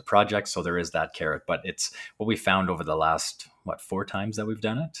specific types of projects. So there is that carrot, but it's what we found over the last, 4 times that we've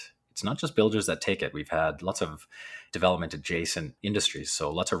done it. It's not just builders that take it. We've had lots of development adjacent industries.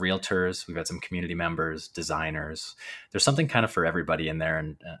 So lots of realtors. We've had some community members, designers. There's something kind of for everybody in there.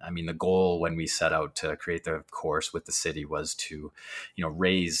 And I mean, the goal when we set out to create the course with the city was to,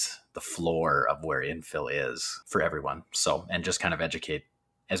 raise the floor of where infill is for everyone. So, and just kind of educate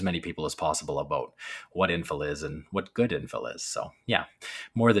as many people as possible about what infill is and what good infill is. So yeah,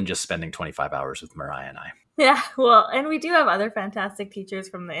 more than just spending 25 hours with Mariah and I. Yeah, well, and we do have other fantastic teachers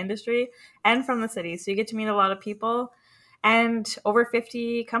from the industry and from the city. So you get to meet a lot of people, and over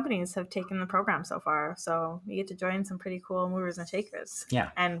 50 companies have taken the program so far. So you get to join some pretty cool movers and shakers. Yeah.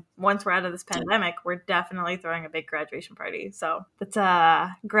 And once we're out of this pandemic, we're definitely throwing a big graduation party. So it's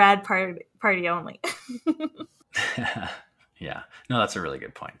a grad party only. Yeah, no, that's a really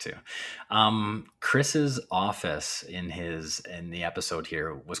good point too. Chris's office in the episode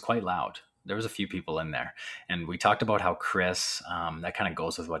here was quite loud. There was a few people in there, and we talked about how Chris, that kind of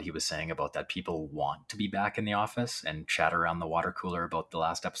goes with what he was saying about that people want to be back in the office and chat around the water cooler about the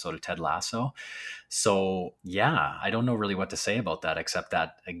last episode of Ted Lasso. So yeah, I don't know really what to say about that, except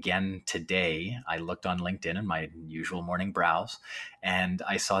that again, today I looked on LinkedIn in my usual morning browse, and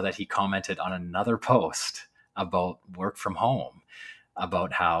I saw that he commented on another post about work from home,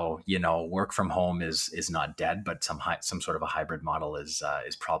 about how work from home is not dead, but some sort of a hybrid model is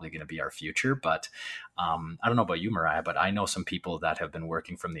probably going to be our future. But I don't know about you, Mariah, but I know some people that have been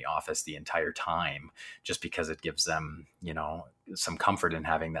working from the office the entire time just because it gives them some comfort in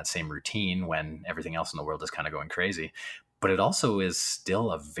having that same routine when everything else in the world is kind of going crazy. But it also is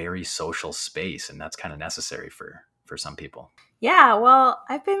still a very social space, and that's kind of necessary for some people. Yeah, well,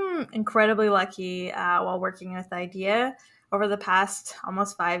 I've been incredibly lucky while working with IDEA. Over the past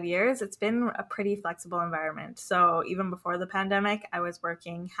almost 5 years, it's been a pretty flexible environment. So even before the pandemic, I was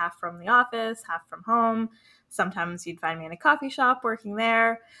working half from the office, half from home. Sometimes you'd find me in a coffee shop working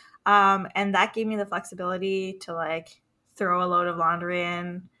there. And that gave me the flexibility to throw a load of laundry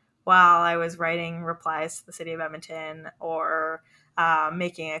in while I was writing replies to the City of Edmonton or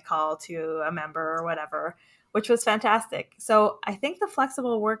making a call to a member or whatever, which was fantastic. So I think the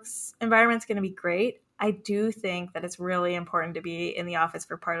flexible works environment is going to be great. I do think that it's really important to be in the office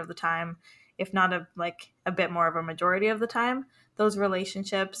for part of the time, if not a bit more of a majority of the time. Those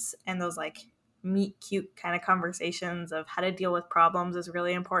relationships and those meet cute kind of conversations of how to deal with problems is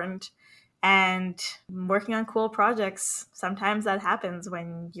really important. And working on cool projects, sometimes that happens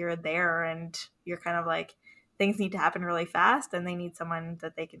when you're there and you're kind of things need to happen really fast and they need someone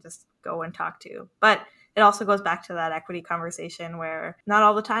that they can just go and talk to. But it also goes back to that equity conversation where not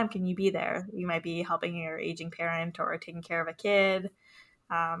all the time can you be there. You might be helping your aging parent or taking care of a kid.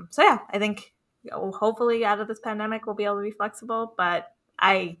 So yeah, I think hopefully out of this pandemic we'll be able to be flexible, but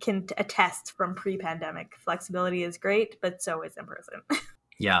I can attest from pre-pandemic flexibility is great, but so is in person.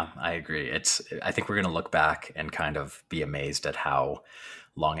 Yeah, I agree. I think we're going to look back and kind of be amazed at how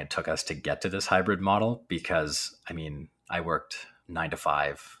long it took us to get to this hybrid model, because I worked 9 to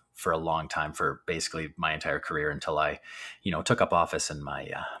 5 for a long time, for basically my entire career, until I, took up office in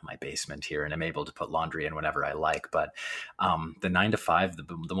my basement here, and I'm able to put laundry in whenever I like. But the 9 to 5,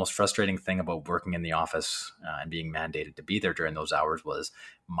 the most frustrating thing about working in the office and being mandated to be there during those hours was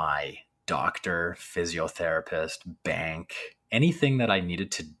my doctor, physiotherapist, bank, anything that I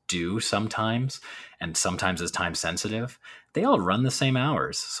needed to do sometimes, and sometimes is time sensitive, they all run the same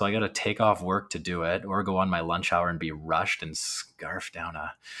hours. So I got to take off work to do it, or go on my lunch hour and be rushed and scarf down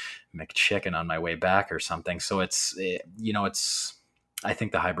a McChicken on my way back or something. So I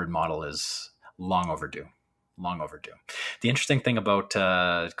think the hybrid model is long overdue. The interesting thing about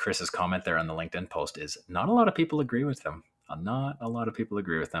Chris's comment there on the LinkedIn post is not a lot of people agree with him. Not a lot of people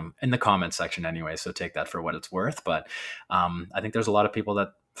agree with him in the comment section anyway, so take that for what it's worth. But I think there's a lot of people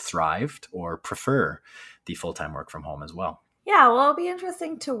that thrived or prefer the full-time work from home as well. Yeah, well, it'll be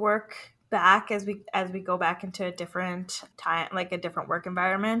interesting to work back as we go back into a different time, like a different work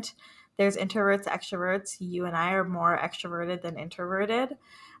environment. There's introverts, extroverts. You and I are more extroverted than introverted.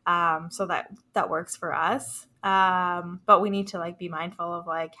 So that works for us. But we need to like be mindful of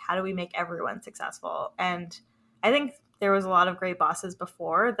like, how do we make everyone successful? And I think there was a lot of great bosses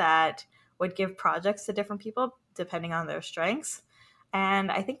before that would give projects to different people depending on their strengths.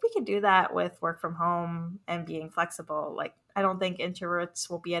 And I think we can do that with work from home and being flexible. Like, I don't think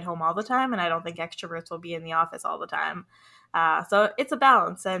introverts will be at home all the time, and I don't think extroverts will be in the office all the time. So it's a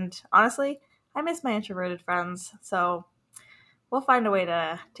balance. And honestly, I miss my introverted friends. So we'll find a way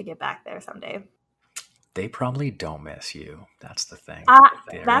to get back there someday. They probably don't miss you. That's the thing.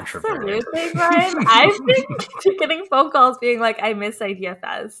 That's the weird thing, Brian. I've been getting phone calls being like, I miss Idea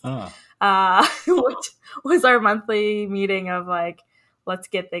Fest, which was our monthly meeting of like, let's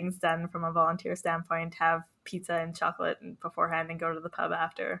get things done from a volunteer standpoint, have pizza and chocolate beforehand and go to the pub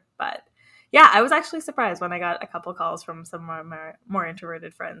after. But yeah, I was actually surprised when I got a couple calls from some of my more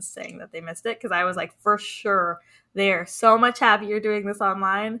introverted friends saying that they missed it, because I was like, for sure, they are so much happier doing this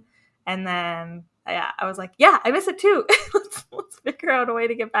online. And then I was like, yeah, I miss it too. let's figure out a way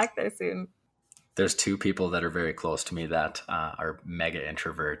to get back there soon. There's two people that are very close to me that are mega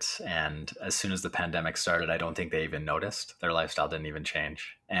introverts. And as soon as the pandemic started, I don't think they even noticed. Their lifestyle didn't even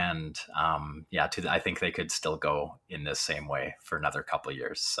change. And I think they could still go in this same way for another couple of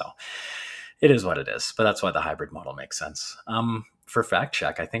years. So it is what it is. But that's why the hybrid model makes sense. For fact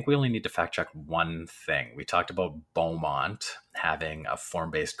check, I think we only need to fact check one thing. We talked about Beaumont having a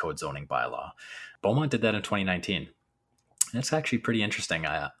form-based code zoning bylaw. Beaumont did that in 2019. And it's actually pretty interesting.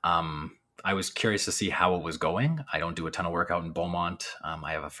 I was curious to see how it was going. I don't do a ton of work out in Beaumont.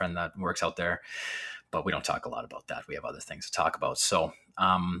 I have a friend that works out there, but we don't talk a lot about that. We have other things to talk about. So,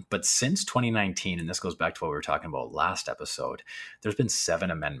 but since 2019, and this goes back to what we were talking about last episode, there's been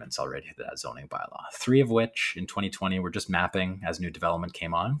 7 amendments already to that zoning bylaw, 3 of which in 2020 were just mapping as new development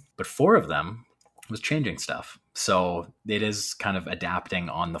came on, but 4 of them was changing stuff. So it is kind of adapting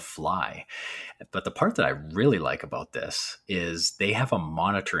on the fly. But the part that I really like about this is they have a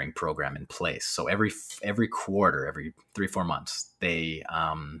monitoring program in place. So every quarter, every 3-4 months, they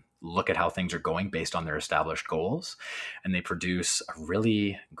look at how things are going based on their established goals. And they produce a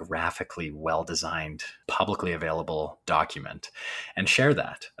really graphically well-designed, publicly available document and share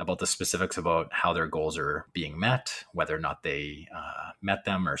that about the specifics about how their goals are being met, whether or not they met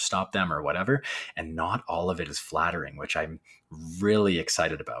them or stopped them or whatever. And not all of it is flattering, which I'm really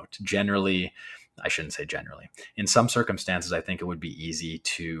excited about. I shouldn't say generally. In some circumstances, I think it would be easy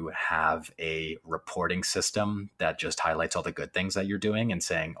to have a reporting system that just highlights all the good things that you're doing and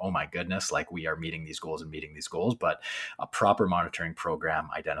saying, oh my goodness, like we are meeting these goals and meeting these goals. But a proper monitoring program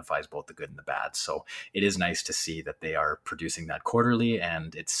identifies both the good and the bad. So it is nice to see that they are producing that quarterly,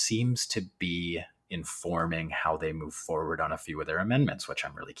 and it seems to be informing how they move forward on a few of their amendments, which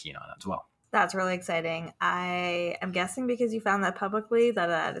I'm really keen on as well. That's really exciting. I am guessing because you found that publicly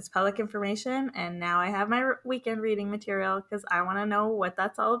that it's public information, and now I have my weekend reading material because I want to know what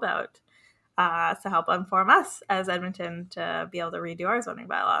that's all about to help inform us as Edmonton to be able to redo our zoning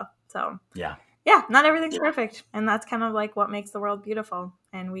bylaw. So yeah, not everything's perfect, and that's kind of like what makes the world beautiful,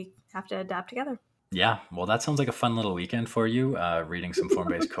 and we have to adapt together. Yeah, well, that sounds like a fun little weekend for you, reading some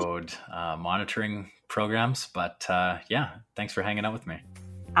form-based code monitoring programs. But thanks for hanging out with me.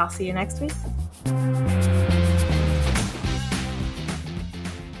 I'll see you next week.